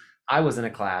teach. I was in a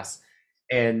class,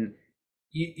 and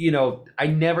I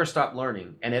never stop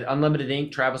learning. And at Unlimited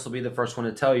Ink, Travis will be the first one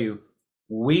to tell you,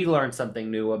 we learn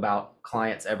something new about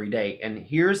clients every day. And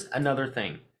here's another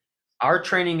thing. Our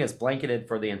training is blanketed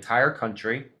for the entire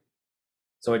country,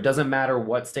 so it doesn't matter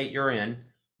what state you're in.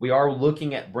 We are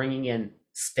looking at bringing in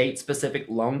state-specific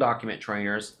loan document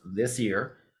trainers this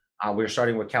year. We're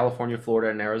starting with California,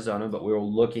 Florida, and Arizona, but we were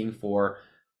looking for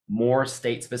more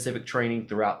state-specific training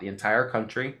throughout the entire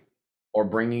country, or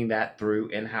bringing that through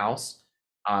in-house.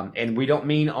 And we don't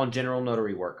mean on general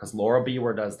notary work, because Laura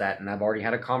Bewer does that, and I've already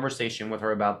had a conversation with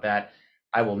her about that.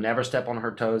 I will never step on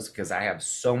her toes because I have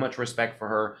so much respect for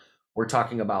her. We're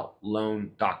talking about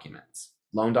loan documents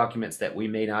that we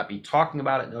may not be talking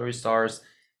about at Notary Stars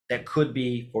that could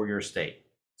be for your state.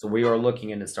 So we are looking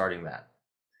into starting that.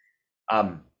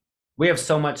 We have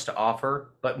so much to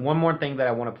offer, but one more thing that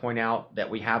I want to point out that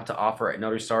we have to offer at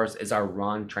Notary Stars is our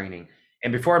RON training.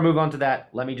 And before I move on to that,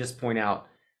 let me just point out,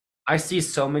 I see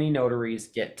so many notaries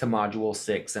get to module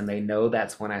 6 and they know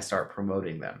that's when I start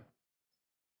promoting them.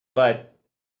 But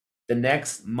the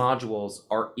next modules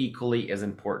are equally as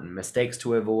important. Mistakes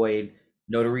to avoid,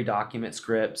 notary document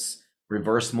scripts,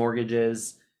 reverse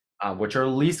mortgages, which are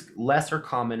lesser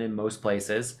common in most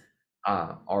places,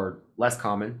 or less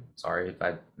common. Sorry if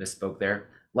I misspoke there.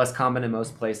 Less common in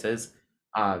most places.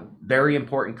 Very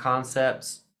important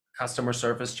concepts, customer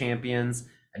service champions,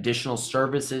 additional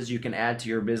services you can add to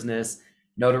your business,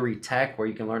 notary tech, where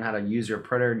you can learn how to use your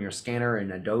printer and your scanner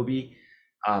in Adobe.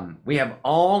 We have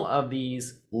all of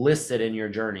these listed in your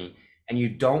journey, and you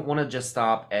don't want to just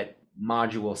stop at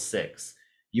module 6.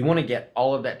 You want to get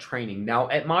all of that training. Now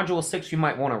at module 6, you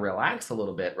might want to relax a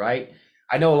little bit, right?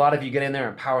 I know a lot of you get in there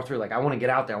and power through, like, I want to get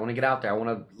out there. I want to get out there. I want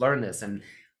to learn this. And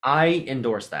I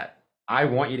endorse that. I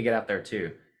want you to get out there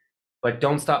too, but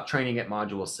don't stop training at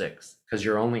module 6 because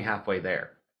you're only halfway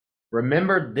there.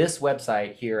 Remember this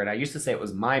website here, and I used to say it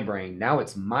was my brain. Now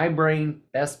it's my brain,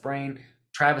 Best Brain,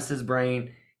 Travis's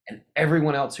brain, and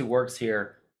everyone else who works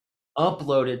here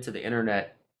uploaded to the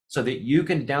internet so that you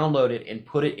can download it and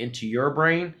put it into your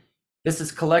brain. This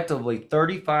is collectively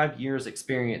 35 years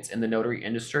experience in the notary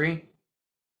industry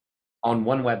on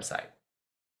one website.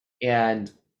 And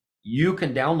you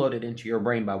can download it into your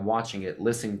brain by watching it,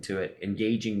 listening to it,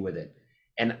 engaging with it.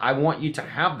 And I want you to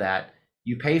have that.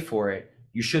 You pay for it.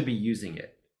 You should be using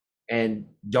it. And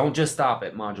don't just stop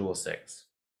at module 6.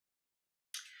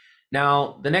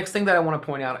 Now, the next thing that I want to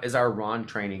point out is our Ron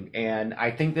training. And I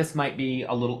think this might be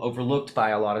a little overlooked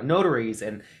by a lot of notaries.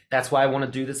 And that's why I want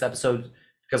to do this episode,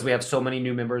 because we have so many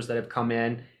new members that have come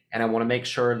in. And I want to make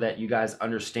sure that you guys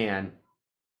understand,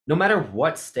 no matter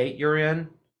what state you're in,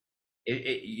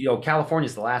 California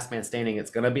is the last man standing.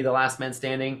 It's going to be the last man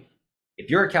standing. If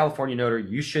you're a California notary,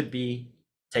 you should be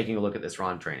taking a look at this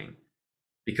Ron training,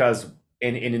 because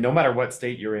no matter what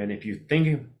state you're in, if you're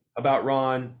thinking about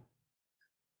Ron,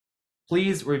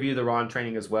 please review the Ron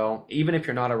training as well. Even if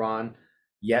you're not a Ron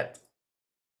yet,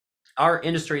 our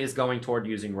industry is going toward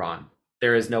using Ron.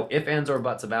 There is no ifs, ands, or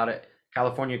buts about it.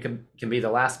 California can be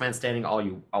the last man standing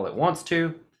all it wants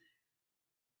to.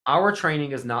 Our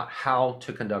training is not how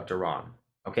to conduct a Ron.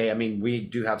 Okay, I mean, we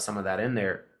do have some of that in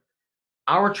there.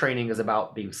 Our training is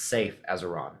about being safe as a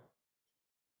Ron.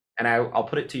 And I'll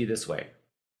put it to you this way.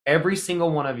 Every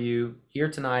single one of you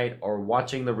here tonight or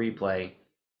watching the replay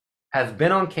have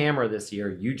been on camera this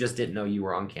year. You just didn't know you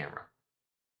were on camera.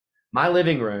 My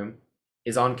living room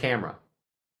is on camera.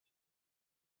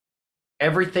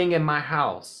 Everything in my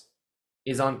house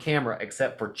is on camera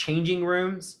except for changing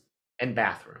rooms and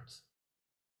bathrooms.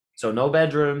 So no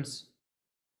bedrooms,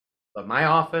 but my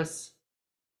office,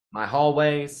 my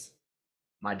hallways,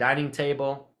 my dining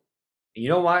table. You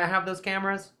know why I have those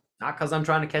cameras? Not because I'm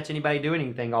trying to catch anybody doing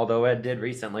anything, although Ed did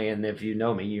recently, and if you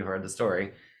know me, you heard the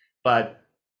story. But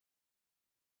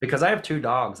because I have 2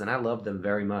 dogs and I love them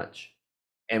very much.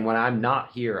 And when I'm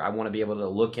not here, I want to be able to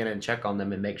look in and check on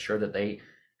them and make sure that they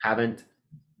haven't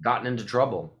gotten into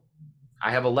trouble.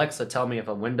 I have Alexa tell me if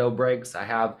a window breaks.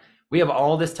 We have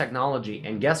all this technology,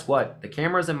 and guess what? The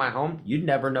cameras in my home, you'd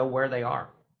never know where they are.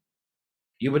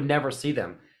 You would never see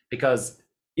them, because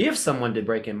if someone did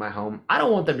break in my home, I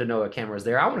don't want them to know a camera's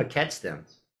there. I want to catch them.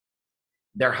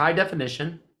 They're high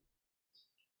definition.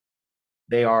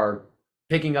 They are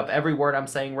picking up every word I'm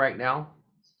saying right now.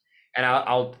 And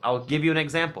I'll give you an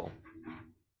example.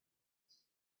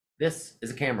 This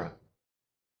is a camera.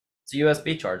 It's a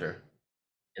USB charger.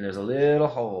 And there's a little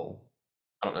hole.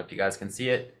 I don't know if you guys can see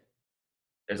it.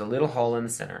 There's a little hole in the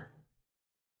center.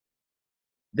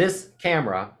 This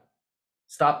camera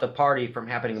stopped a party from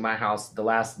happening in my house the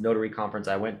last notary conference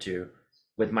I went to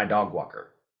with my dog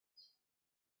walker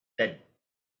that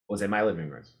was in my living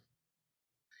room.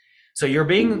 So you're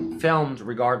being filmed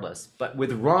regardless, but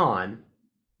with Ron,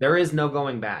 there is no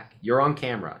going back. You're on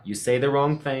camera. You say the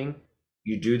wrong thing,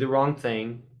 you do the wrong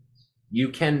thing, you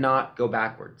cannot go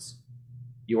backwards.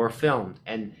 You are filmed.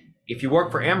 And if you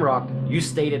work for AmRock, you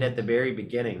stated at the very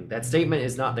beginning, that statement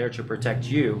is not there to protect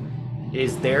you, it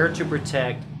is there to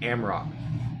protect AmRock.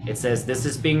 It says this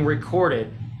is being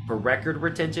recorded for record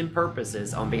retention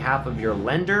purposes on behalf of your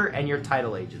lender and your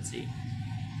title agency.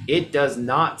 It does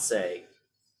not say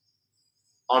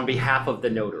on behalf of the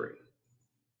notary.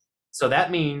 So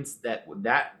that means that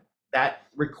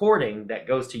recording that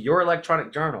goes to your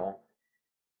electronic journal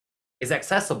is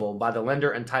accessible by the lender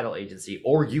and title agency,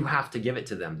 or you have to give it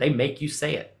to them. They make you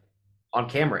say it on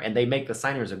camera, and they make the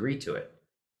signers agree to it.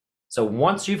 So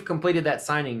once you've completed that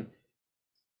signing,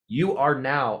 you are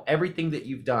now everything that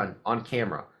you've done on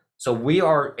camera. So we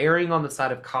are erring on the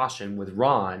side of caution with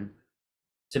Ron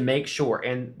to make sure.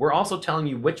 And we're also telling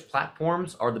you which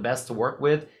platforms are the best to work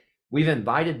with. We've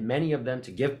invited many of them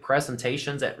to give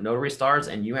presentations at Notary Stars,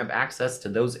 and you have access to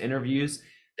those interviews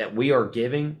that we are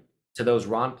giving to those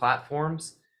Ron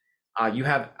platforms. You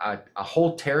have a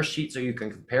whole tear sheet so you can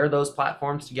compare those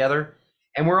platforms together.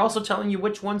 And we're also telling you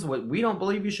which ones we don't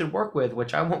believe you should work with,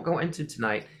 which I won't go into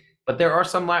tonight. But there are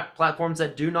some platforms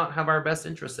that do not have our best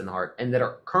interests in heart and that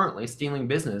are currently stealing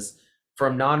business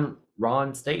from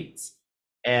non-Ron states,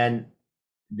 and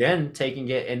then taking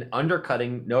it and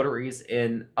undercutting notaries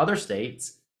in other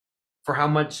states for how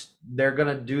much they're going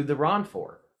to do the Ron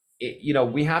for.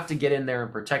 We have to get in there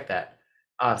and protect that.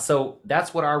 So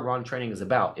that's what our Ron training is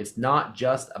about. It's not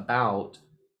just about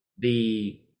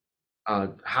the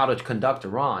how to conduct a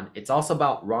Ron. It's also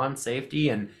about Ron safety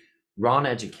and Ron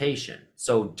education.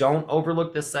 So don't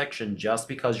overlook this section just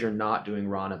because you're not doing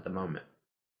Ron at the moment.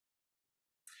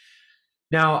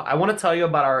 Now, I want to tell you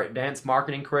about our advanced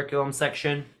marketing curriculum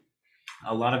section.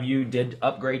 A lot of you did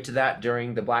upgrade to that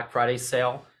during the Black Friday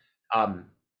sale.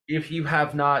 If you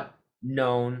have not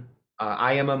known,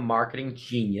 I am a marketing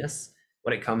genius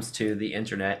when it comes to the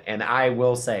internet, and I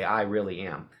will say I really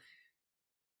am.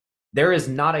 There is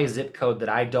not a zip code that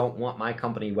I don't want my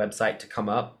company website to come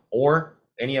up, or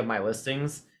any of my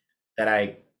listings that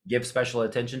I give special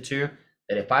attention to,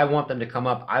 that if I want them to come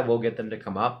up, I will get them to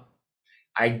come up.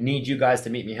 I need you guys to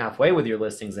meet me halfway with your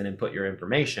listings and input your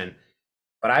information.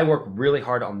 But I work really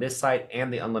hard on this site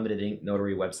and the Unlimited Ink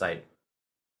Notary website.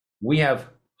 We have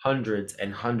hundreds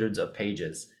and hundreds of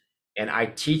pages. And I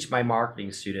teach my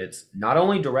marketing students not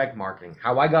only direct marketing,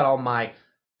 how I got all my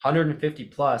 150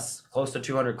 plus, close to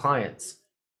 200 clients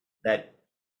that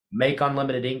make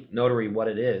Unlimited Ink Notary what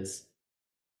it is,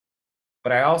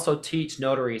 but I also teach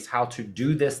notaries how to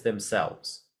do this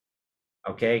themselves.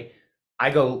 Okay.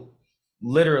 I go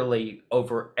literally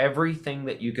over everything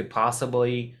that you could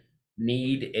possibly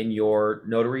need in your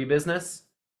notary business.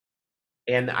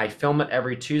 And I film it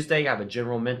every Tuesday. I have a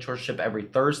general mentorship every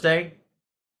Thursday.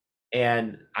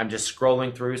 And I'm just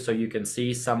scrolling through so you can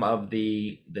see some of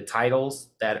the titles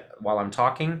that while I'm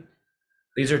talking.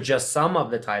 These are just some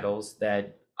of the titles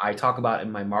that I talk about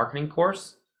in my marketing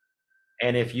course.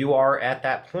 And if you are at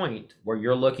that point where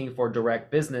you're looking for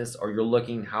direct business or you're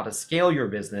looking how to scale your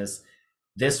business,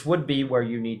 this would be where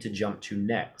you need to jump to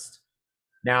next.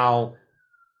 Now,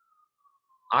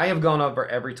 I have gone over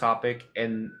every topic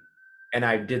and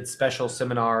I did special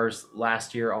seminars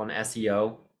last year on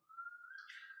SEO.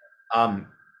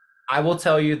 I will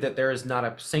tell you that there is not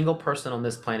a single person on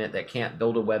this planet that can't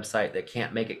build a website, that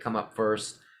can't make it come up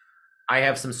first. I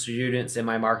have some students in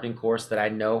my marketing course that I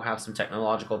know have some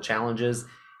technological challenges.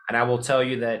 And I will tell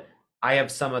you that I have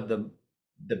some of the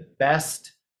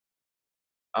best,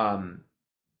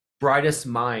 brightest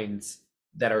minds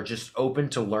that are just open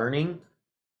to learning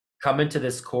come into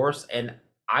this course. And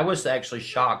I was actually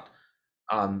shocked.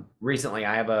 Recently,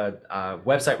 I have a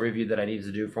website review that I needed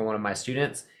to do for one of my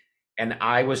students. And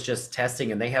I was just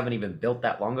testing, and they haven't even built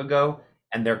that long ago.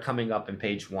 And they're coming up in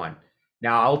page 1.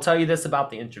 Now, I'll tell you this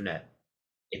about the internet.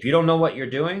 If you don't know what you're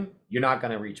doing, you're not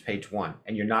going to reach page 1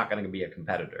 and you're not going to be a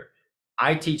competitor.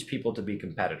 I teach people to be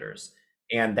competitors.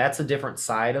 And that's a different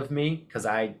side of me because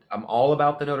I'm all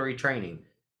about the notary training.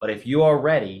 But if you are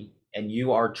ready and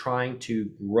you are trying to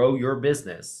grow your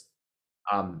business,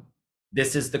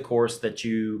 this is the course that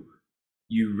you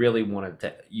really want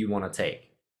to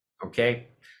take. Okay.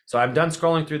 So I'm done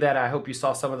scrolling through that. I hope you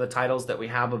saw some of the titles that we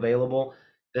have available.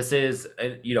 This is,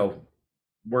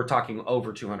 we're talking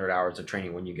over 200 hours of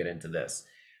training when you get into this.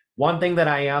 One thing that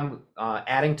I am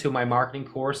adding to my marketing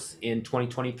course in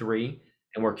 2023,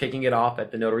 and we're kicking it off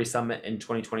at the Notary Summit in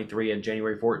 2023 on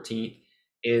January 14th,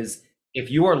 is if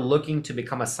you are looking to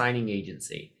become a signing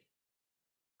agency,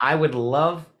 I would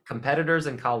love competitors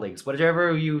and colleagues,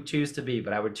 whatever you choose to be,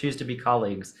 but I would choose to be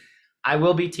colleagues. I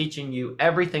will be teaching you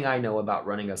everything I know about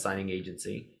running a signing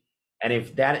agency. And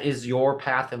if that is your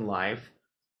path in life,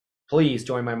 please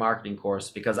join my marketing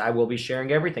course because I will be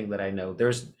sharing everything that I know.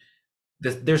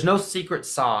 There's no secret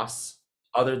sauce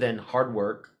other than hard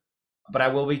work, but I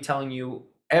will be telling you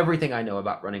everything I know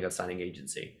about running a signing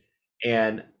agency.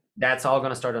 And that's all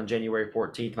going to start on January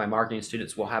 14th. My marketing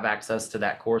students will have access to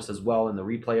that course as well in the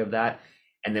replay of that.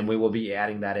 And then we will be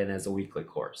adding that in as a weekly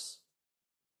course.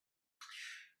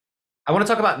 I want to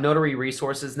talk about notary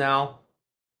resources now.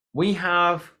 We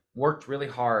have worked really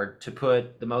hard to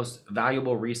put the most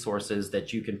valuable resources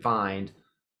that you can find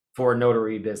for a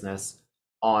notary business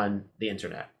on the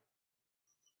internet.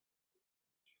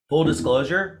 Full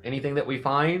disclosure, anything that we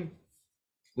find,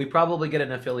 we probably get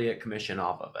an affiliate commission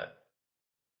off of it.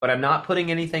 But I'm not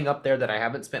putting anything up there that I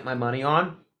haven't spent my money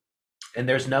on. And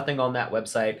there's nothing on that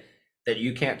website that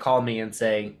you can't call me and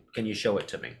say, can you show it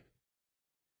to me?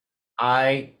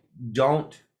 I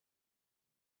don't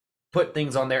put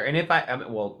things on there. And if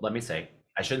well, let me say,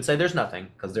 I shouldn't say there's nothing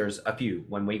because there's a few.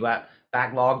 When we got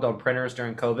backlogged on printers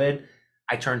during COVID,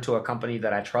 I turned to a company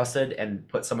that I trusted and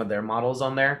put some of their models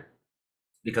on there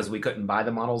because we couldn't buy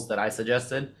the models that I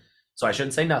suggested. So I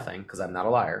shouldn't say nothing because I'm not a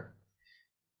liar.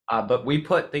 But we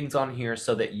put things on here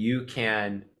so that you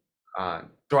can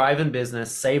thrive in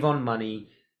business, save on money,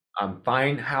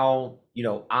 find how,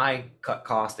 I cut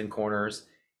costs in corners,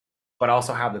 but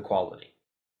also have the quality.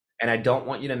 And I don't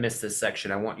want you to miss this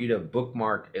section. I want you to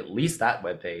bookmark at least that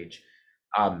webpage,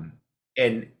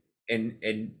 and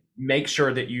make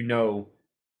sure that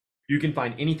you can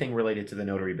find anything related to the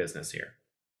notary business here.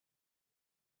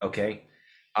 Okay,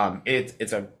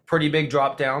 it's a pretty big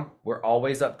drop down. We're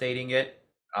always updating it.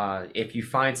 If you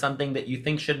find something that you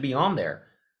think should be on there,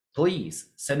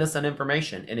 please send us some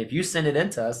information. And if you send it in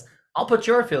to us, I'll put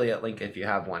your affiliate link if you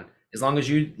have one, as long as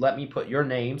you let me put your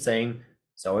name saying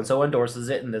so-and-so endorses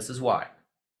it and this is why.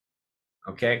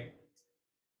 Okay.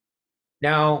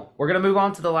 Now we're going to move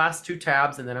on to the last 2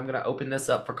 tabs, and then I'm going to open this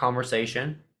up for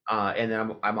conversation. And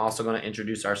then I'm also going to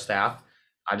introduce our staff.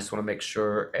 I just want to make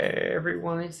sure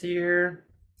everyone is here.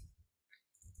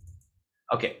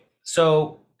 Okay.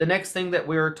 So the next thing that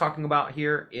we're talking about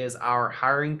here is our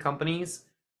hiring companies.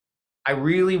 I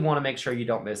really want to make sure you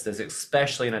don't miss this,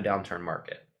 especially in a downturn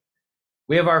market.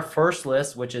 We have our first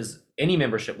list, which is any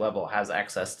membership level has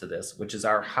access to this, which is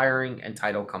our hiring and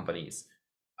title companies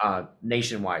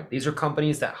nationwide. These are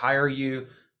companies that hire you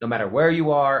no matter where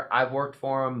you are. I've worked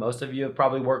for them. Most of you have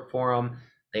probably worked for them.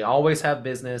 They always have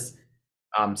business.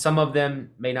 Some of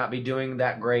them may not be doing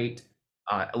that great.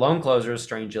 Loan Closers,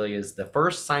 strangely, is the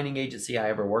first signing agency I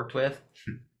ever worked with.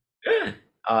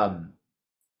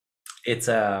 It's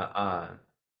a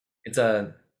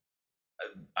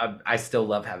I still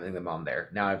love having them on there.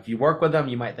 Now, if you work with them,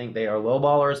 you might think they are low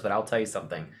ballers, but I'll tell you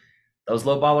something. Those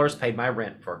low ballers paid my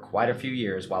rent for quite a few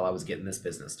years while I was getting this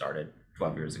business started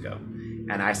 12 years ago.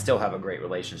 And I still have a great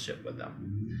relationship with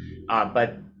them.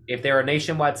 But if they're a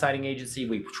nationwide signing agency,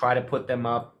 we try to put them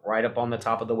up right up on the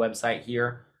top of the website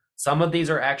here. Some of these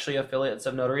are actually affiliates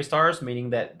of Notary Stars, meaning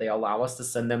that they allow us to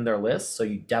send them their lists. So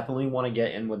you definitely want to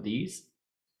get in with these.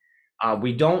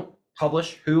 We don't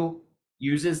publish who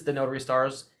uses the Notary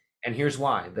Stars, and here's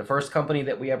why. The first company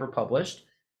that we ever published,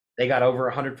 they got over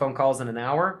 100 phone calls in an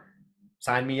hour.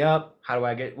 Sign me up. How do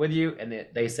I get with you? And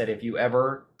they said, if you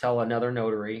ever tell another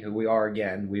notary who we are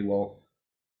again, we will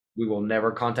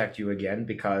never contact you again,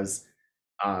 because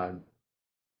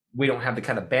we don't have the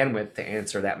kind of bandwidth to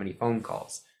answer that many phone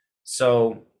calls.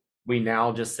 So we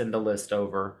now just send a list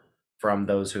over from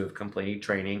those who have completed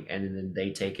training, and then they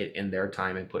take it in their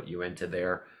time and put you into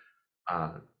their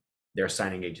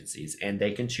signing agencies, and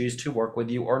they can choose to work with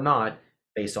you or not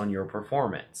based on your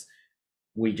performance.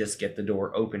 We just get the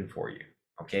door open for you.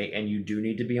 Okay. And you do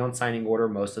need to be on signing order.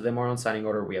 Most of them are on signing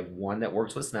order. We have one that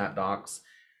works with SnapDocs,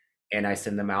 and I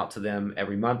send them out to them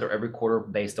every month or every quarter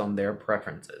based on their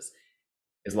preferences.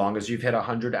 As long as you've hit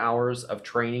 100 hours of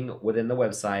training within the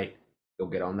website, you'll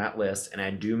get on that list. And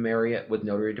I do marry it with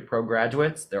Notary to Pro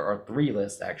graduates. There are 3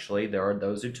 lists, actually. There are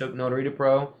those who took Notary to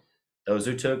Pro, those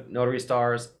who took Notary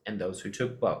Stars, and those who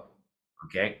took both.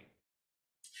 Okay.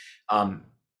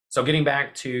 So getting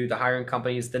back to the hiring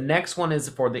companies, the next one is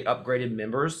for the upgraded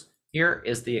members. Here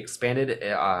is the expanded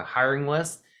hiring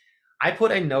list. I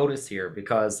put a notice here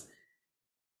because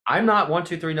I'm not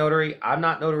 123 Notary. I'm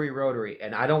not Notary Rotary,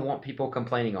 and I don't want people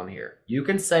complaining on here. You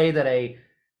can say that a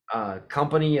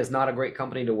company is not a great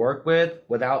company to work with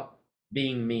without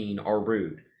being mean or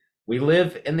rude. We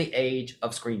live in the age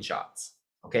of screenshots.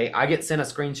 Okay, I get sent a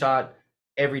screenshot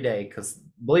every day because,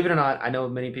 believe it or not, I know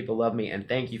many people love me, and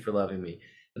thank you for loving me.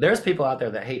 But there's people out there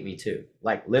that hate me too,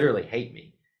 like literally hate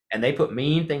me, and they put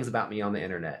mean things about me on the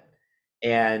internet,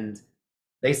 and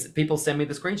people send me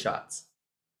the screenshots.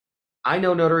 I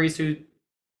know notaries who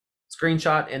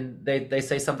screenshot and they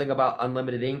say something about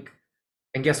unlimited ink,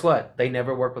 and guess what? They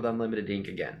never work with unlimited ink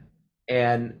again.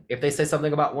 And if they say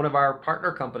something about one of our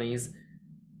partner companies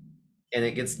and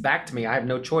it gets back to me, I have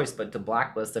no choice but to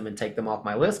blacklist them and take them off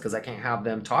my list, because I can't have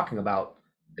them talking about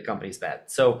the company's bad.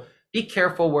 So be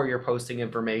careful where you're posting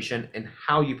information and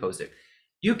how you post it.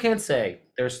 You can say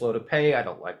they're slow to pay, I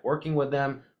don't like working with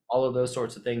them, all of those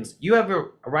sorts of things. You have a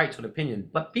right to an opinion,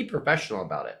 but be professional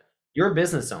about it. You're a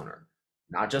business owner,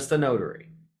 not just a notary.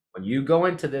 When you go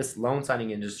into this loan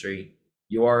signing industry,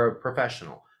 you are a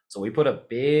professional. So we put a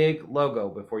big logo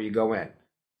before you go in.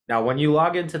 Now, when you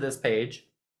log into this page,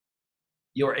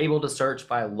 you're able to search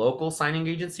by local signing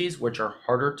agencies, which are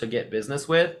harder to get business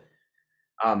with.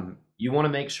 You want to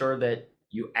make sure that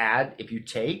you add, if you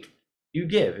take, you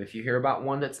give. If you hear about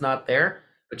one that's not there,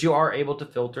 but you are able to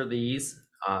filter these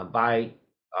by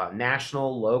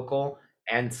national, local,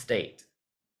 and state.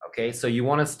 Okay, so you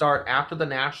want to start after the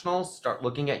nationals, start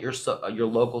looking at your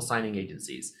local signing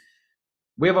agencies.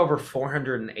 We have over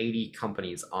 480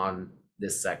 companies on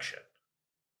this section.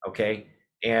 Okay,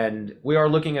 and we are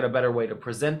looking at a better way to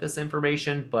present this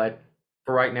information, but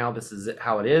for right now, this is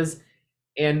how it is.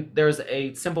 And there's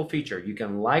a simple feature. You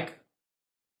can like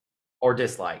or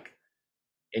dislike,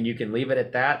 and you can leave it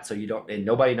at that, so you don't, and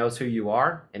nobody knows who you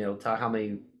are, and it'll tell how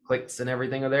many clicks and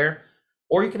everything are there.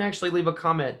 Or you can actually leave a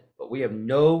comment, but we have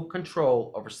no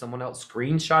control over someone else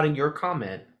screenshotting your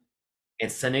comment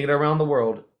and sending it around the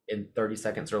world in 30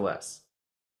 seconds or less.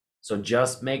 So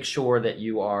just make sure that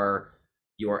you are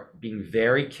being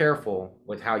very careful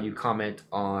with how you comment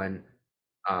on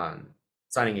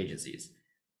signing agencies.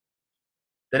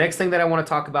 The next thing that I want to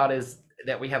talk about is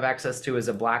that we have access to is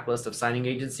a blacklist of signing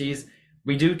agencies.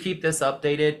 We do keep this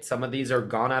updated. Some of these are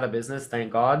gone out of business,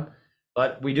 thank God,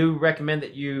 but we do recommend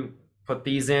that you put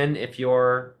these in if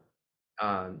you're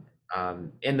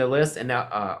in the list, and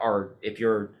now or if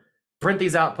you're print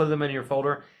these out, put them in your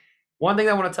folder. One thing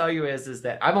I want to tell you is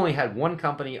that I've only had one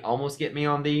company almost get me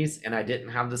on these, and I didn't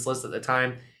have this list at the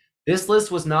time. This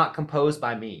list was not composed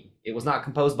by me. It was not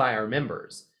composed by our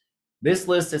members. This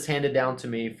list is handed down to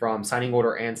me from Signing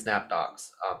Order and SnapDocs.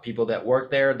 People that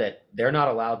work there that they're not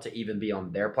allowed to even be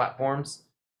on their platforms.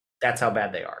 That's how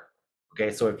bad they are.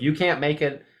 Okay, so if you can't make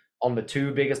it on the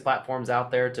two biggest platforms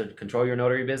out there to control your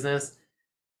notary business,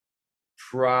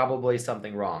 probably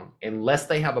something wrong. Unless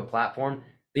they have a platform.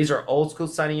 These are old school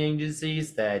signing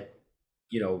agencies that,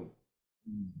 you know,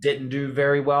 didn't do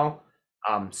very well.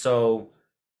 So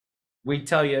we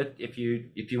tell you, if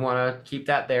you want to keep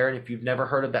that there, and if you've never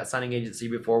heard of that signing agency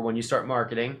before, when you start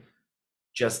marketing,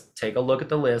 just take a look at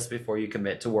the list before you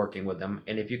commit to working with them.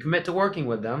 And if you commit to working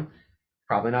with them,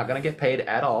 probably not going to get paid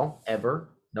at all, ever.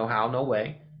 No how, no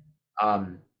way.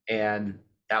 And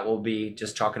that will be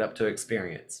just chalk it up to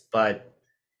experience. But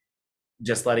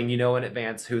just letting you know in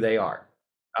advance who they are.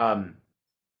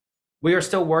 We are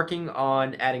still working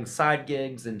on adding side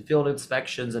gigs and field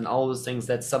inspections and all those things.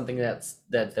 That's something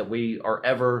that we are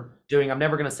ever doing. I'm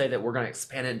never going to say that we're going to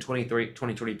expand it in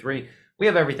 2023. We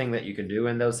have everything that you can do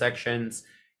in those sections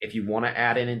if you want to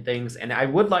add in things. And I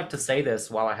would like to say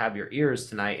this while I have your ears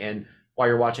tonight and while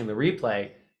you're watching the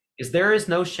replay, is there is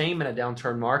no shame in a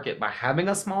downturn market by having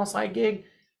a small side gig.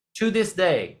 To this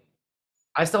day,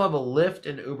 I still have a Lyft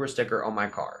and Uber sticker on my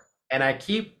car, and I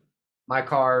keep my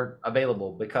car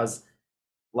available because,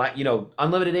 like, you know,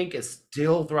 Unlimited Ink is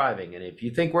still thriving. And if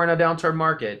you think we're in a downturn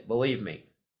market, believe me,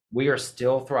 we are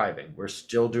still thriving. We're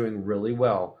still doing really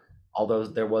well. Although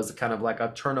there was kind of like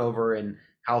a turnover in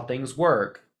how things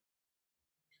work,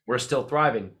 we're still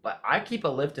thriving. But I keep a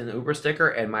Lyft and Uber sticker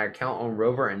and my account on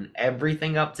Rover and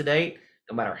everything up to date,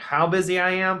 no matter how busy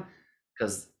I am,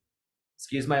 because,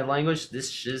 excuse my language,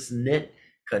 this shiznit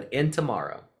could end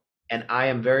tomorrow. And I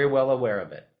am very well aware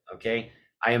of it. Okay.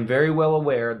 I am very well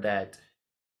aware that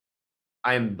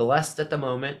I am blessed at the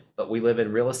moment, but we live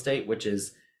in real estate, which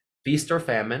is feast or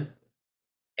famine.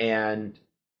 And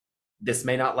this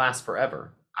may not last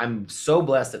forever. I'm so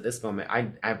blessed at this moment. I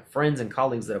have friends and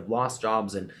colleagues that have lost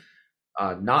jobs and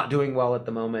not doing well at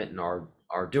the moment and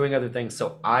are doing other things.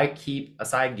 So I keep a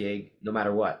side gig no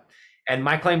matter what. And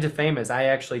my claim to fame is I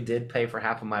actually did pay for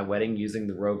half of my wedding using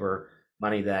the Rover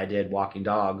money that I did walking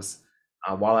dogs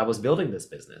while I was building this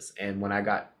business. And when I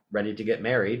got ready to get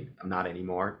married, I'm not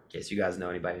anymore, in case you guys know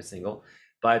anybody who's single,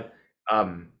 but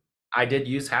I did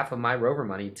use half of my Rover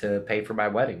money to pay for my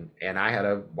wedding, and I had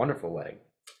a wonderful wedding.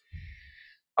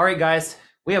 All right, guys,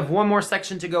 we have one more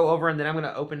section to go over, and then I'm going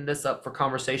to open this up for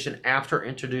conversation after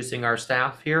introducing our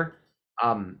staff here.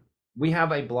 We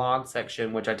have a blog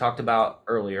section, which I talked about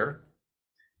earlier.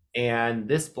 And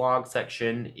this blog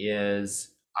section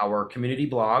is our community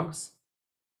blogs.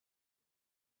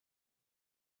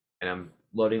 And I'm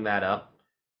loading that up.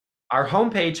 Our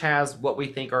homepage has what we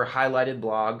think are highlighted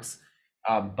blogs,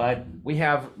 but we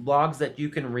have blogs that you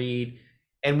can read,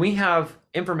 and we have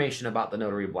information about the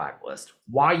notary blacklist,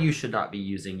 why you should not be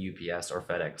using UPS or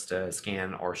FedEx to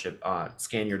scan or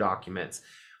scan your documents.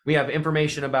 We have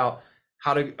information about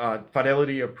how to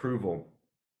fidelity approval,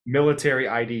 military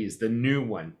IDs, the new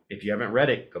one. If you haven't read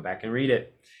it, go back and read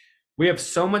it. We have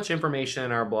so much information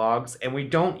in our blogs, and we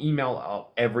don't email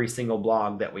out every single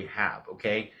blog that we have,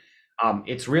 okay?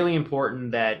 It's really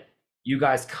important that you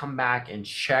guys come back and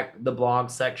check the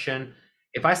blog section.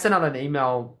 If I sent out an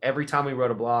email every time we wrote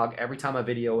a blog, every time a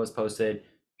video was posted,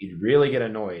 you'd really get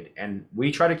annoyed. And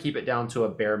we try to keep it down to a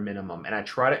bare minimum. And I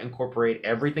try to incorporate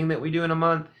everything that we do in a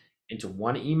month into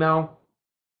one email.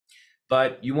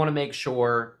 But you want to make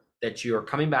sure that you're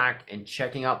coming back and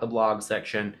checking out the blog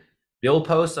section. Bill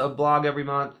posts a blog every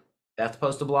month, Beth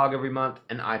posts a blog every month,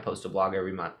 and I post a blog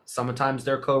every month. Sometimes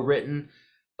they're co-written,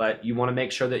 but you want to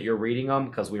make sure that you're reading them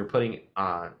because we are putting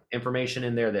information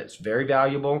in there that's very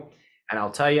valuable. And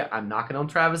I'll tell you, I'm knocking on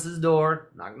Travis's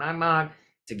door, knock, knock, knock,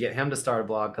 to get him to start a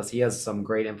blog because he has some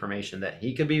great information that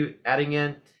he could be adding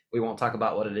in. We won't talk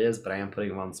about what it is, but I am putting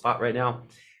him on the spot right now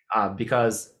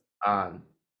because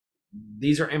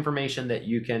these are information that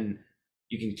you can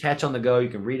catch on the go. You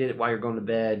can read it while you're going to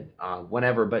bed,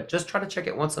 whenever, but just try to check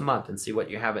it once a month and see what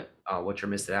you haven't, what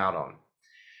you're missing out on.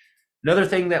 Another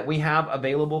thing that we have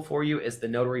available for you is the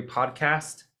Notary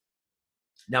Podcast.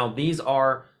 Now, these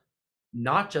are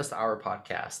not just our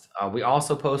podcast. We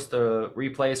also post the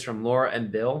replays from Laura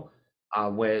and Bill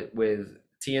with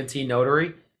TNT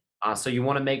Notary. So you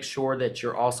want to make sure that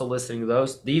you're also listening to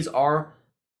those. These are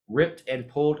ripped and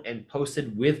pulled and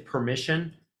posted with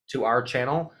permission to our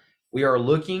channel. We are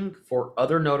looking for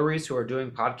other notaries who are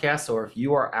doing podcasts. So if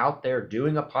you are out there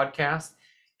doing a podcast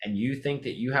and you think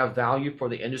that you have value for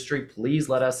the industry, please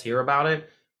let us hear about it.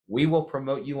 We will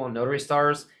promote you on Notary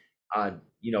Stars.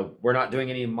 We're not doing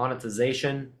any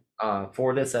monetization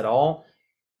for this at all.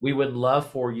 We would love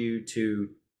for you to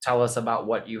tell us about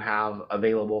what you have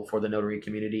available for the notary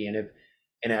community.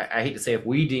 And I hate to say, if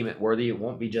we deem it worthy, it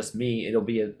won't be just me. It'll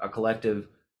be a collective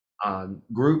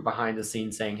group behind the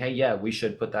scenes saying, hey, yeah, we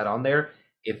should put that on there.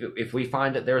 If we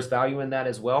find that there's value in that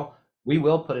as well, we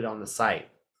will put it on the site.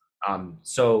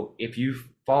 So if you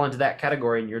fall into that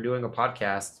category and you're doing a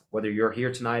podcast, whether you're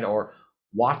here tonight or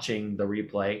watching the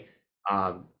replay,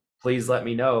 please let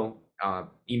me know.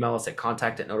 Email us at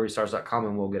contact@notarystars.com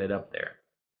and we'll get it up there.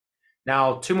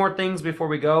 Now, 2 more things before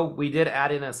we go. We did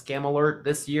add in a scam alert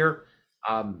this year.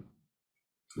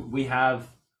 We have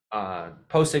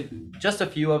posted just a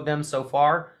few of them so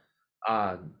far.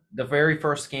 The very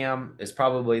first scam is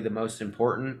probably the most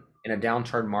important. In a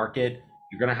downturn market,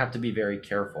 you're going to have to be very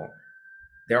careful.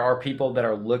 There are people that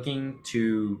are looking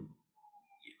to,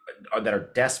 that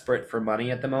are desperate for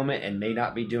money at the moment and may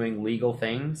not be doing legal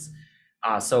things.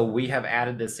 So we have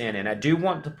added this in. And I do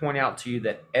want to point out to you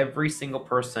that every single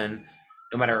person,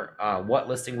 no matter what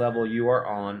listing level you are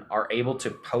on, are able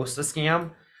to post a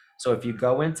scam. So if you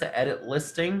go into edit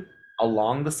listing,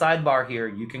 along the sidebar here,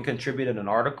 you can contribute in an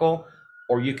article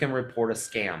or you can report a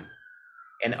scam.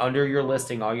 And under your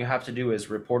listing, all you have to do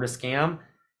is report a scam,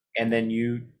 and then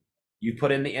you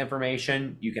put in the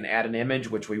information. You can add an image,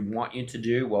 which we want you to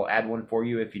do. We'll add one for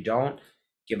you if you don't.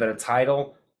 Give it a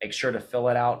title. Make sure to fill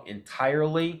it out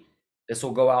entirely. This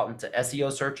will go out into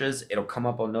SEO searches. It'll come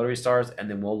up on Notary Stars, and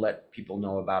then we'll let people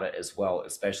know about it as well,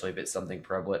 especially if it's something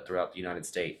prevalent throughout the United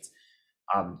States.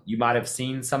 You might have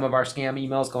seen some of our scam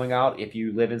emails going out if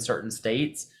you live in certain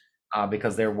states,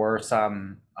 because there were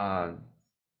some,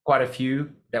 quite a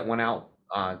few that went out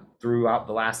throughout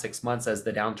the last 6 months as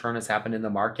the downturn has happened in the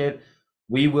market.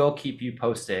 We will keep you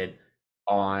posted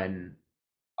on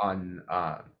any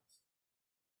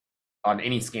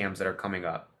scams that are coming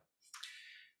up.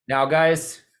 Now,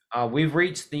 guys, we've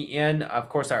reached the end. Of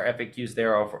course, our FAQs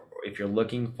there if you're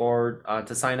looking forward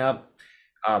to sign up.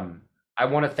 I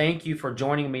want to thank you for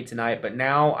joining me tonight, but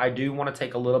now I do want to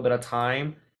take a little bit of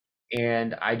time,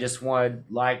 and I just would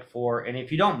like and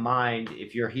if you don't mind,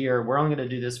 if you're here, we're only going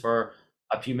to do this for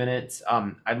a few minutes.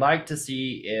 I'd like to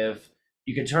see if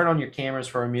you can turn on your cameras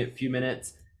for a few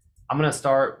minutes. I'm going to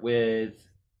start with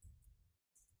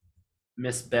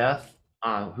Miss Beth,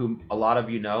 who a lot of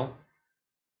you know.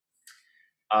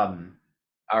 I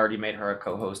already made her a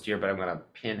co-host here, but I'm going to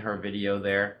pin her video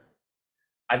there.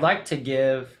 I'd like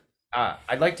to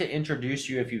introduce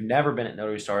you, if you've never been at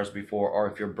Notary Stars before,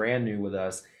 or if you're brand new with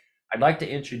us, I'd like to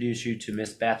introduce you to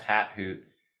Miss Beth Hathoot.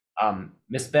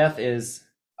 Miss Beth is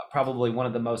probably one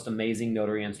of the most amazing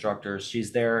notary instructors.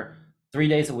 She's there 3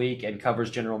 days a week and covers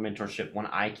general mentorship when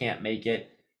I can't make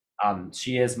it.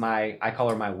 She is I call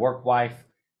her my work wife.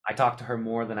 I talk to her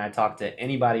more than I talk to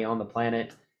anybody on the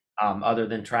planet, other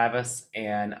than Travis.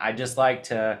 And I just like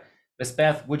to, Miss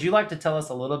Beth, would you like to tell us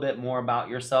a little bit more about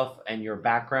yourself and your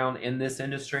background in this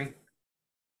industry?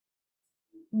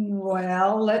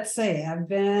 Well, let's see. I've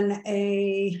been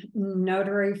a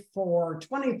notary for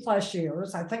 20 plus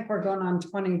years. I think we're going on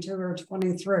 22 or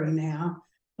 23 now.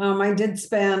 I did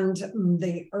spend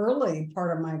the early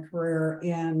part of my career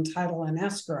in title and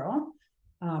escrow,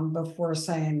 before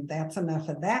saying that's enough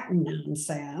of that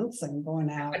nonsense and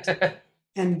going out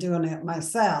and doing it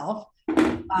myself.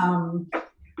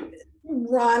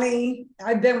 Ronnie,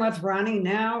 I've been with Ronnie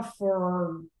now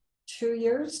for 2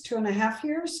 years, 2.5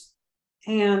 years.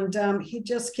 And he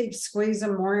just keeps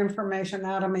squeezing more information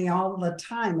out of me all the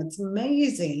time. It's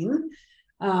amazing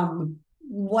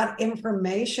what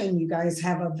information you guys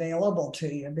have available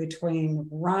to you between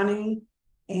Ronnie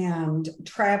and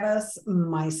Travis,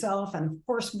 myself, and of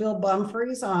course, Bill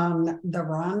Bumfries on the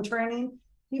Ron training.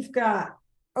 You've got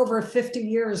over 50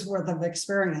 years worth of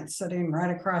experience sitting right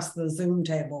across the Zoom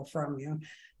table from you.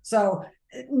 So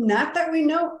not that we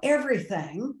know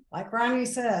everything, like Ronnie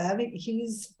said, he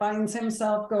finds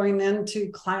himself going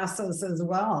into classes as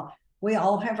well. We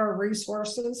all have our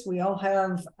resources. We all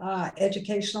have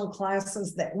educational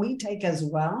classes that we take as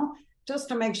well, just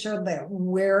to make sure that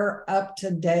we're up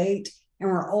to date. And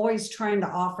we're always trying to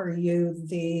offer you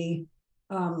the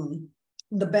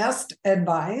best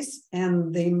advice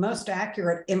and the most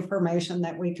accurate information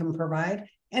that we can provide.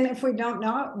 And if we don't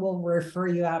know it, we'll refer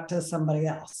you out to somebody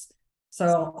else.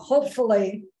 So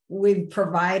hopefully we've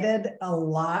provided a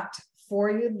lot for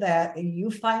you that you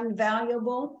find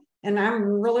valuable. And I'm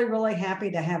really, really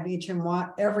happy to have each and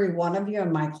every one of you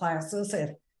in my classes.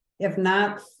 If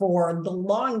not for the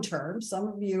long term, some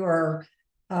of you are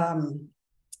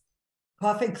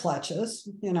coffee clutches,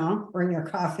 bring your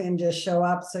coffee and just show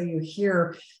up so you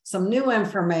hear some new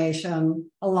information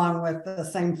along with the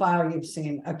same file you've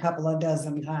seen a couple of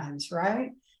dozen times, right?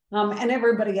 And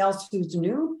everybody else who's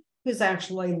new, who's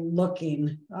actually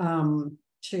looking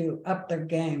to up their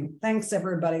game. Thanks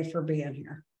everybody for being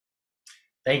here.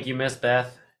 Thank you, Miss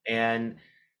Beth. And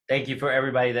thank you for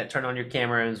everybody that turned on your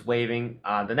camera and is waving.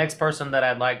 The next person that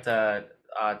I'd like to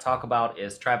talk about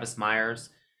is Travis Myers.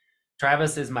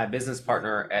 Travis is my business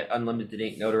partner at Unlimited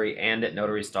Ink Notary and at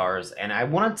Notary Stars. And I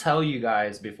want to tell you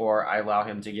guys, before I allow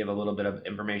him to give a little bit of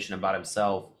information about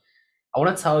himself, I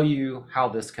want to tell you how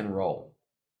this can roll.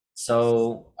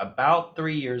 So about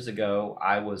 3 years ago,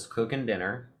 I was cooking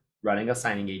dinner, running a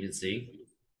signing agency,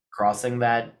 crossing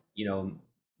that, $1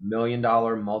 million,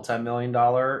 multi-million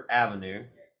dollar avenue.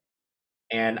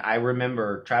 And I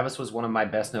remember Travis was one of my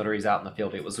best notaries out in the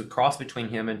field. It was a cross between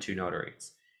him and two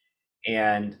notaries.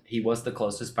 And he was the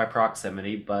closest by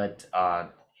proximity, but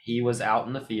he was out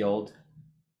in the field.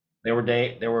 There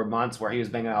were months where he was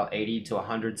banging out 80 to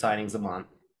 100 signings a month.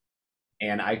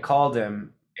 And I called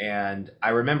him, and I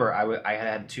remember I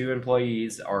had two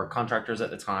employees or contractors at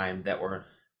the time that were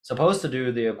supposed to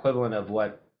do the equivalent of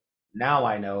what now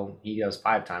I know he does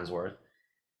 5 times worth.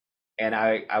 And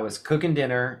I was cooking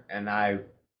dinner, and I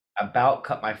about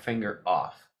cut my finger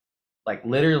off, like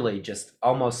literally just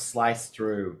almost sliced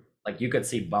through, like you could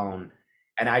see bone,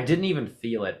 and I didn't even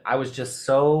feel it. I was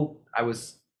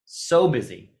so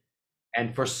busy,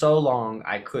 and for so long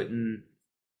I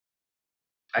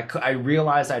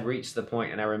realized I'd reached the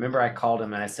point, and I remember I called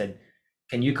him and I said,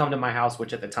 "Can you come to my house?"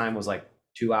 Which at the time was like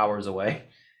 2 hours away.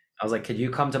 I was like, "Could you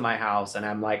come to my house?" And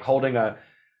I'm like holding a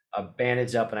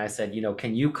bandage up, and I said,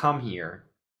 "Can you come here?"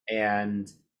 And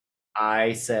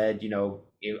I said,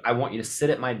 "I want you to sit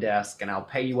at my desk, and I'll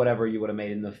pay you whatever you would have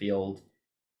made in the field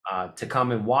to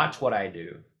come and watch what I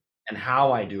do and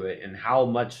how I do it and how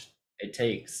much it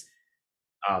takes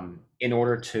in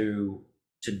order to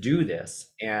do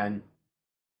this." And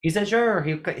he said, "Sure."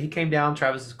 He came down.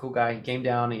 Travis is a cool guy. He came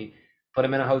down. He put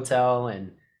him in a hotel,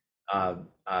 and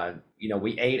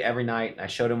we ate every night. And I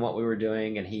showed him what we were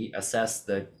doing, and he assessed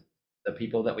the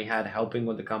people that we had helping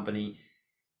with the company.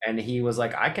 And he was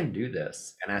like, "I can do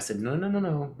this." And I said, "No, no, no,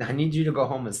 no. I need you to go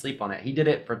home and sleep on it." He did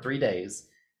it for 3 days.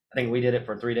 I think we did it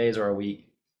for 3 days or a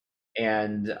week.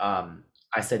 And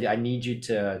I said, I need you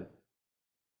to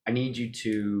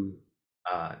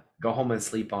go home and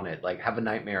sleep on it, like have a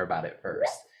nightmare about it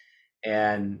first.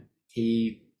 And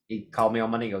he called me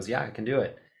on Monday. He goes, "Yeah, I can do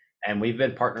it." And we've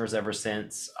been partners ever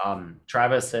since.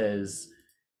 Travis is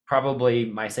probably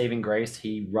my saving grace.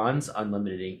 He runs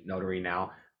Unlimited Ink Notary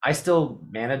now. I still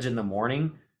manage in the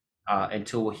morning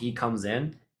until he comes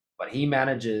in, but he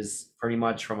manages pretty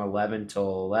much from 11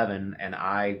 till 11, and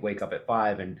I wake up at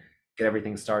 5 and get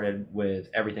everything started with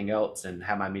everything else and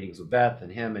have my meetings with Beth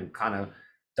and him and kind of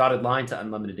dotted line to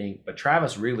Unlimited Ink. But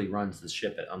Travis really runs the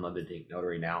ship at Unlimited Ink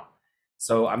Notary now.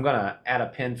 So I'm going to add a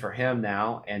pin for him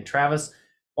now. And Travis,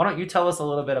 why don't you tell us a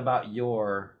little bit about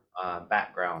your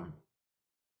background?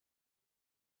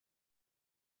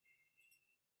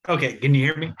 Okay, can you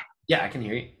hear me? Yeah, I can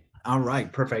hear you. All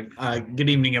right, perfect. Good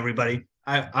evening, everybody.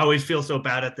 I always feel so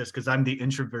bad at this because I'm the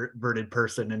introverted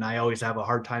person, and I always have a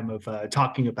hard time of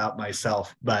talking about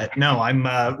myself. But no, I'm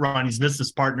Ronnie's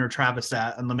business partner, Travis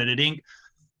at Unlimited Ink.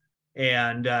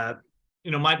 And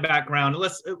my background,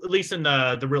 at least in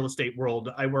the real estate world,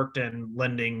 I worked in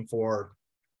lending for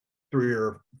 3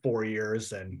 or 4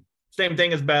 years, and same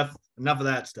thing as Beth, enough of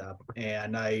that stuff.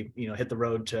 And I, hit the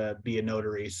road to be a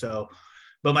notary. So,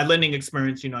 but my lending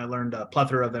experience, I learned a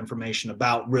plethora of information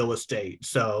about real estate.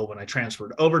 So when I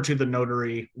transferred over to the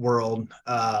notary world,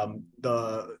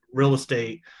 the real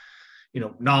estate,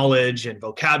 knowledge and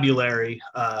vocabulary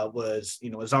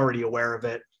was already aware of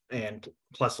it. And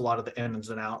plus a lot of the ins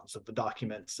and outs of the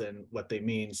documents and what they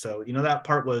mean. So, that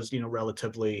part was,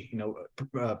 relatively,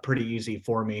 pretty easy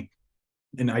for me.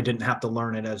 And I didn't have to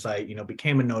learn it as I,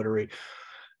 became a notary.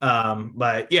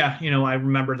 But yeah, I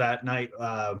remember that night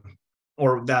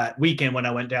or that weekend when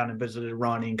I went down and visited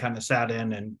Ronnie and kind of sat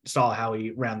in and saw how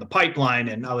he ran the pipeline.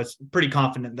 And I was pretty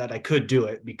confident that I could do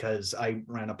it because I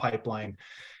ran a pipeline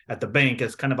at the bank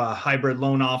as kind of a hybrid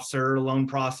loan officer, loan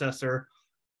processor.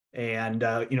 And,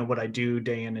 what I do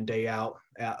day in and day out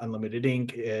at Unlimited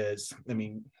Ink is, don't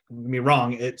get me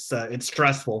wrong, it's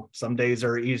stressful. Some days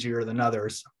are easier than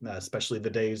others, especially the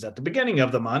days at the beginning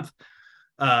of the month.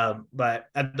 But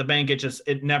at the bank,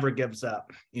 it never gives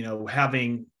up,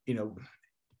 having,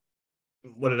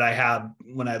 what did I have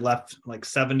when I left? Like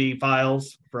 70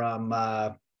 files from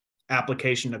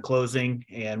application to closing.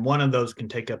 And one of those can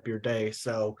take up your day.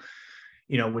 So,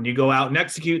 when you go out and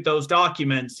execute those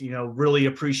documents, really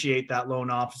appreciate that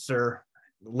loan officer,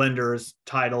 lender's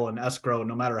title and escrow,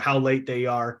 no matter how late they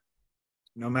are,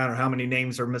 no matter how many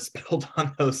names are misspelled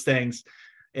on those things.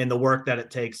 and the work that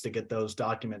it takes to get those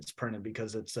documents printed,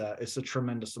 because it's a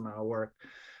tremendous amount of work.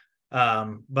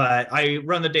 But I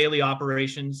run the daily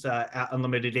operations at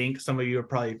Unlimited Inc. Some of you are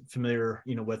probably familiar,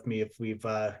 with me if we've,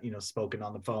 spoken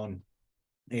on the phone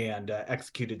and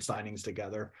executed signings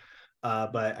together.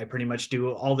 But I pretty much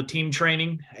do all the team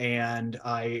training, and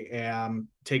I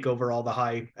take over all the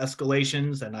high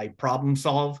escalations, and I problem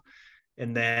solve.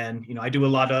 And then, I do a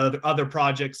lot of other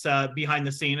projects behind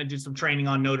the scene. I do some training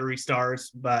on Notary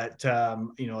Stars, but,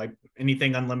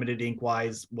 anything Unlimited Inc.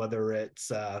 wise, whether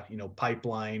it's,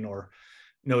 pipeline or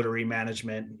notary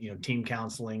management, team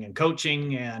counseling and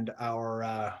coaching, and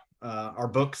our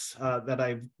books that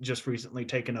I've just recently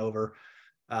taken over.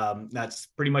 That's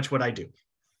pretty much what I do.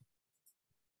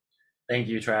 Thank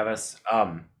you, Travis.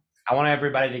 I want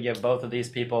everybody to give both of these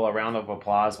people a round of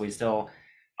applause. We still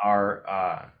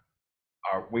are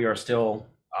still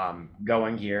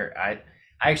going here. I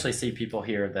actually see people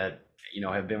here that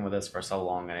have been with us for so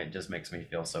long, and it just makes me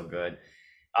feel so good.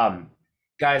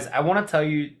 Guys, I want to tell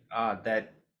you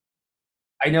that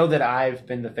I know that I've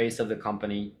been the face of the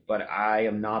company, but I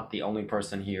am not the only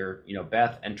person here.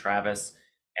 Beth and Travis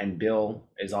and Bill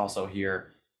is also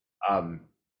here,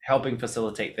 helping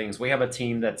facilitate things. We have a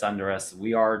team that's under us.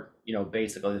 We are,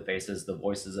 basically the faces, the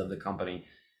voices of the company.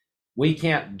 We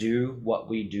can't do what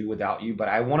we do without you, but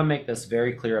I want to make this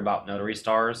very clear about Notary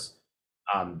Stars,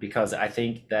 because I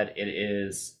think that it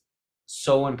is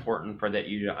so important for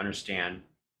you to understand.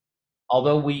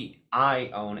 Although I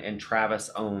own and Travis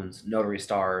owns Notary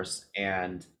Stars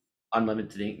and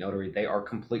Unlimited Ink Notary, they are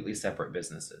completely separate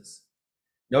businesses.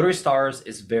 Notary Stars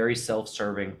is very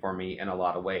self-serving for me in a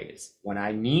lot of ways. When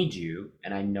I need you,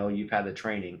 and I know you've had the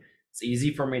training, it's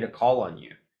easy for me to call on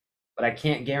you. But I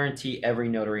can't guarantee every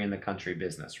notary in the country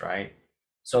business, right?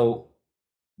 So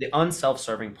the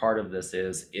unself-serving part of this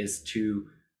is to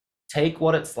take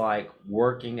what it's like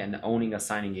working and owning a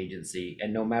signing agency,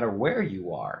 and no matter where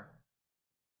you are,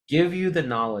 give you the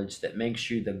knowledge that makes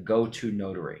you the go-to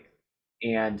notary.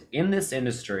 And in this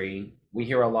industry, we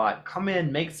hear a lot, come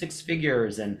in, make 6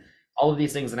 figures and all of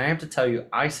these things. And I have to tell you,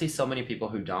 I see so many people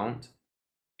who don't,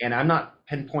 and I'm not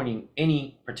pinpointing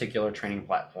any particular training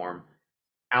platform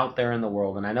out there in the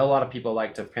world. And I know a lot of people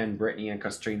like to pin Brittany and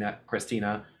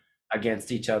Christina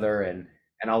against each other and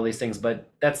all these things,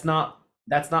 but that's not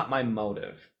my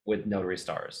motive with Notary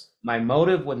Stars. My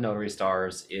motive with Notary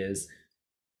Stars is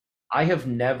I have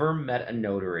never met a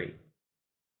notary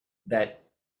that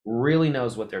really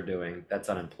knows what they're doing that's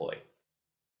unemployed.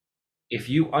 If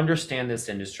you understand this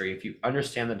industry, if you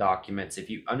understand the documents, if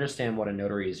you understand what a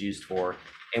notary is used for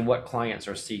and what clients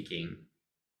are seeking,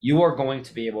 you are going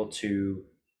to be able to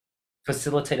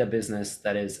facilitate a business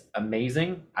that is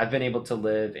amazing. I've been able to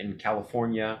live in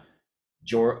California,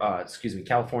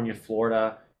 California,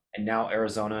 Florida, and now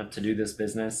Arizona to do this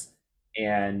business.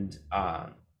 And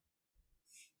I've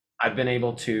been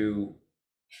able to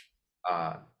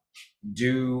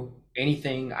do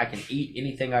anything. I can eat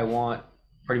anything I want,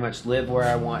 pretty much live where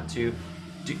I want to.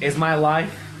 Is my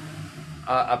life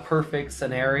a perfect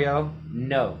scenario?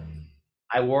 No.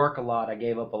 I work a lot. I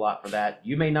gave up a lot for that.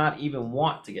 You may not even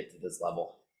want to get to this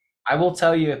level. I will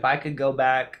tell you, if I could go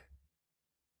back,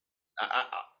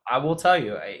 I will tell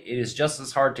you, it is just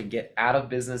as hard to get out of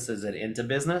business as it into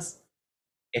business.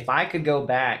 If I could go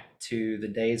back to the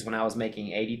days when I was making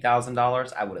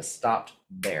 $80,000, I would have stopped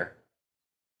there.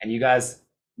 And you guys,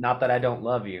 not that I don't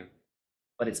love you,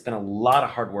 but it's been a lot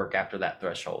of hard work after that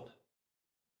threshold.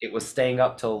 It was staying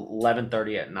up till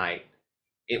 11:30 at night.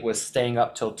 It was staying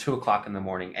up till 2 o'clock in the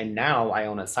morning. And now I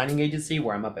own a signing agency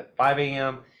where I'm up at 5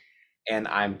 a.m. and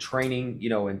I'm training,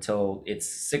 until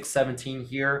it's 6:17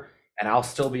 here, and I'll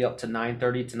still be up to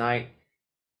 9:30 tonight.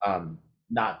 I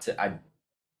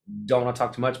don't want to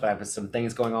talk too much, but I have some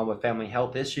things going on with family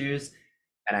health issues,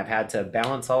 and I've had to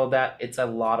balance all of that. It's a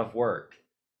lot of work.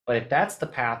 But if that's the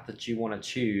path that you want to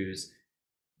choose,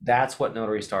 that's what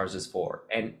Notary Stars is for.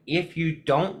 And if you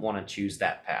don't want to choose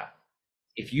that path,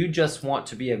 if you just want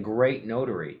to be a great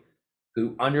notary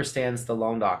who understands the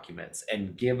loan documents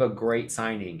and give a great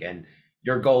signing, and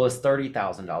your goal is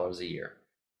 $30,000 a year,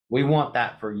 we want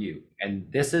that for you.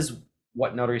 And this is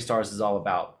what Notary Stars is all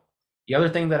about. The other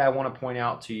thing that I want to point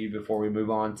out to you before we move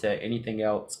on to anything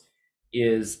else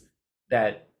is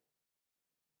that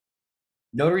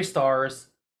Notary Stars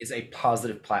is a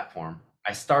positive platform.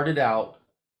 I started out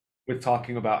with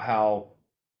talking about how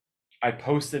I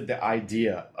posted the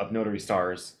idea of Notary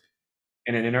Stars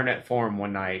in an internet forum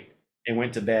one night and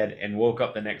went to bed and woke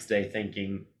up the next day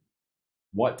thinking,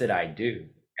 what did I do?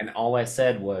 And all I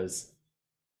said was,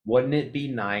 wouldn't it be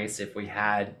nice if we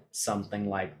had something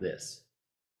like this,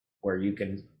 where you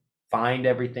can find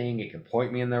everything. It could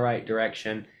point me in the right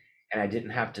direction, and I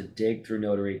didn't have to dig through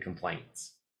notary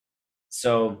complaints.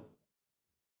 So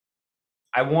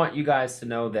I want you guys to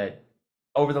know that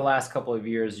over the last couple of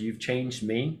years, you've changed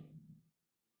me.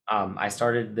 I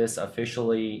started this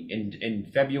officially in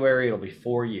February. It'll be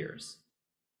 4 years,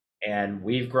 and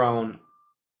we've grown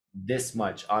this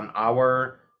much on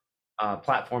our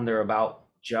platform. They're about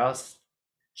just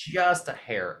a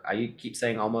hair. I keep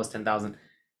saying almost 10,000.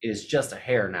 It is just a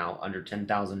hair now under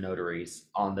 10,000 notaries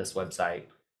on this website,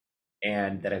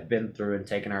 and that have been through and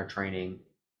taken our training.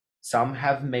 Some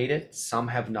have made it, some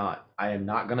have not. I am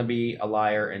not going to be a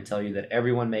liar and tell you that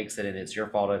everyone makes it and it's your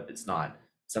fault if it's not.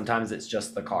 Sometimes it's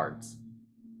just the cards.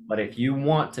 But if you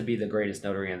want to be the greatest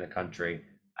notary in the country,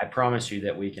 I promise you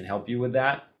that we can help you with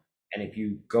that. And if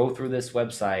you go through this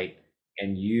website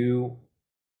and you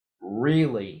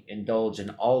really indulge in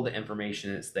all the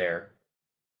information that's there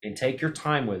and take your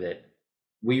time with it,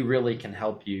 we really can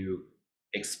help you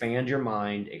expand your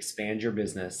mind, expand your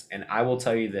business. And I will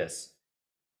tell you this,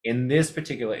 in this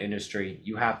particular industry,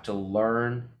 you have to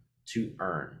learn to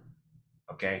earn.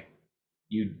 Okay?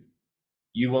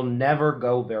 You will never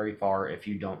go very far if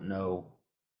you don't know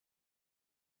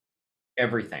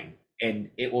everything,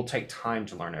 and it will take time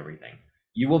to learn everything.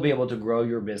 You will be able to grow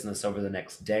your business over the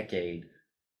next decade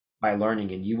by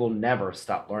learning, and you will never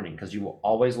stop learning because you will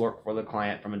always work for the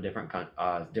client from a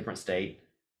different state.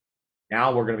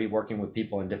 Now we're going to be working with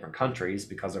people in different countries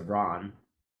because of Ron,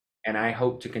 and I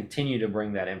hope to continue to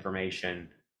bring that information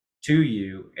to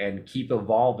you and keep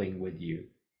evolving with you.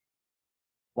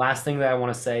 Last thing that I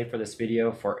want to say for this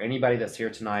video, for anybody that's here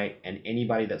tonight and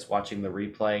anybody that's watching the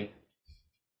replay,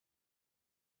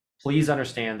 please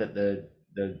understand that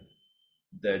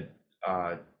the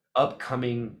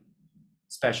upcoming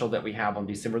special that we have on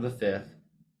December the 5th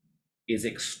is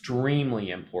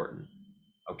extremely important.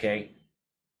 Okay,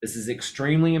 this is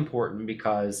extremely important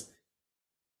because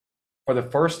for the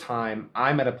first time,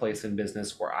 I'm at a place in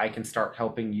business where I can start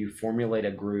helping you formulate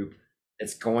a group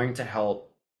that's going to help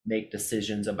make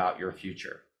decisions about your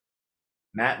future.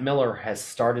 Matt Miller has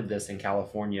started this in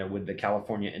California with the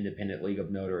California Independent League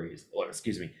of Notaries, or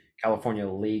excuse me, California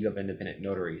League of Independent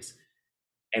Notaries.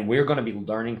 And we're going to be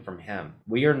learning from him.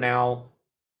 We are now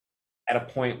at a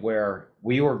point where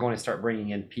we are going to start bringing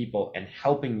in people and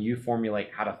helping you formulate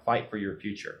how to fight for your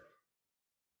future.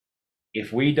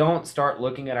 If we don't start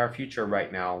looking at our future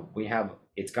right now,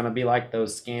 it's going to be like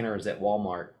those scanners at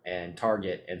Walmart and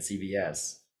Target and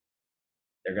CVS.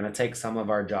 They're going to take some of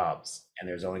our jobs, and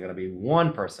there's only going to be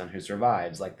one person who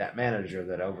survives, like that manager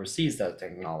that oversees that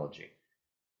technology.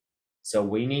 So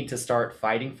we need to start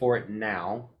fighting for it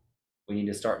now. We need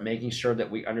to start making sure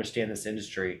that we understand this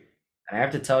industry. And I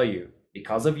have to tell you,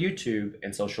 because of YouTube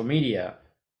and social media,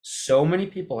 so many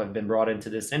people have been brought into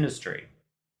this industry.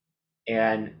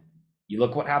 And you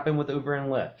look what happened with Uber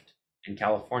and Lyft in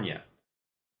California.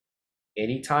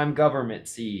 Anytime government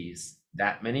sees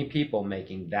that many people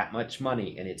making that much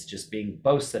money and it's just being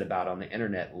boasted about on the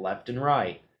internet left and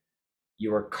right,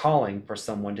 you are calling for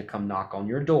someone to come knock on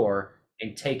your door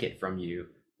and take it from you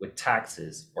with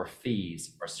taxes or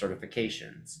fees or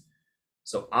certifications.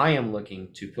 So I am looking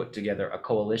to put together a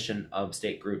coalition of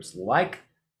state groups like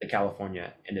the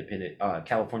California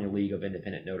League of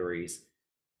Independent Notaries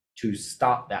to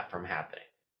stop that from happening.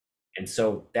 And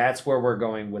so that's where we're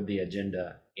going with the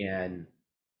agenda in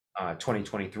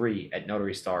 2023 at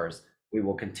Notary Stars. We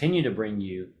will continue to bring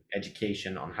you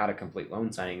education on how to complete loan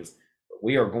signings, but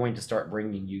we are going to start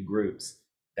bringing you groups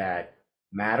that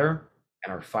matter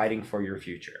and are fighting for your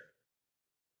future.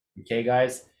 Okay,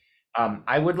 guys.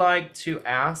 I would like to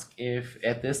ask if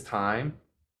at this time,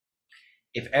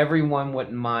 if everyone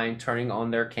wouldn't mind turning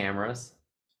on their cameras.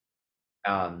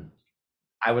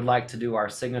 I would like to do our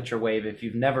signature wave. If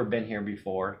you've never been here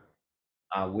before,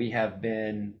 we have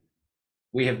been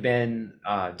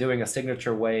doing a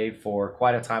signature wave for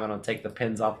quite a time. I'm going to take the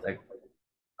pins off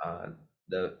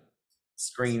the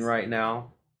screen right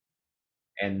now,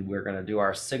 and we're going to do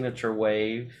our signature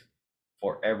wave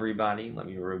for everybody. Let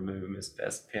me remove Miss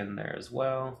Best pin there as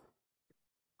well.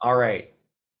 All right.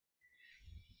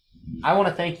 I want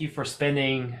to thank you for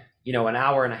spending, an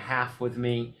hour and a half with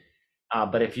me.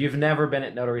 But if you've never been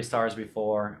at Notary Stars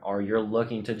before, or you're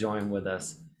looking to join with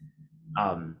us,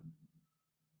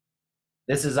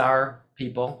 this is our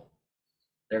people.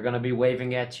 They're going to be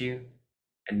waving at you.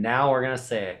 And now we're going to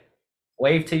say it.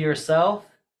 Wave to yourself.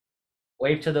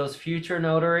 Wave to those future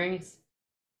notaries.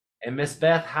 And Miss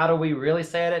Beth, how do we really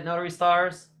say it at Notary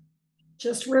Stars?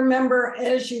 Just remember,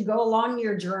 as you go along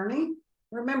your journey,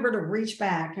 remember to reach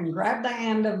back and grab the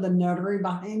hand of the notary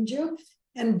behind you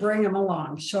and bring them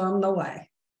along. Show them the way.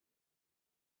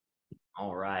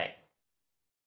 All right.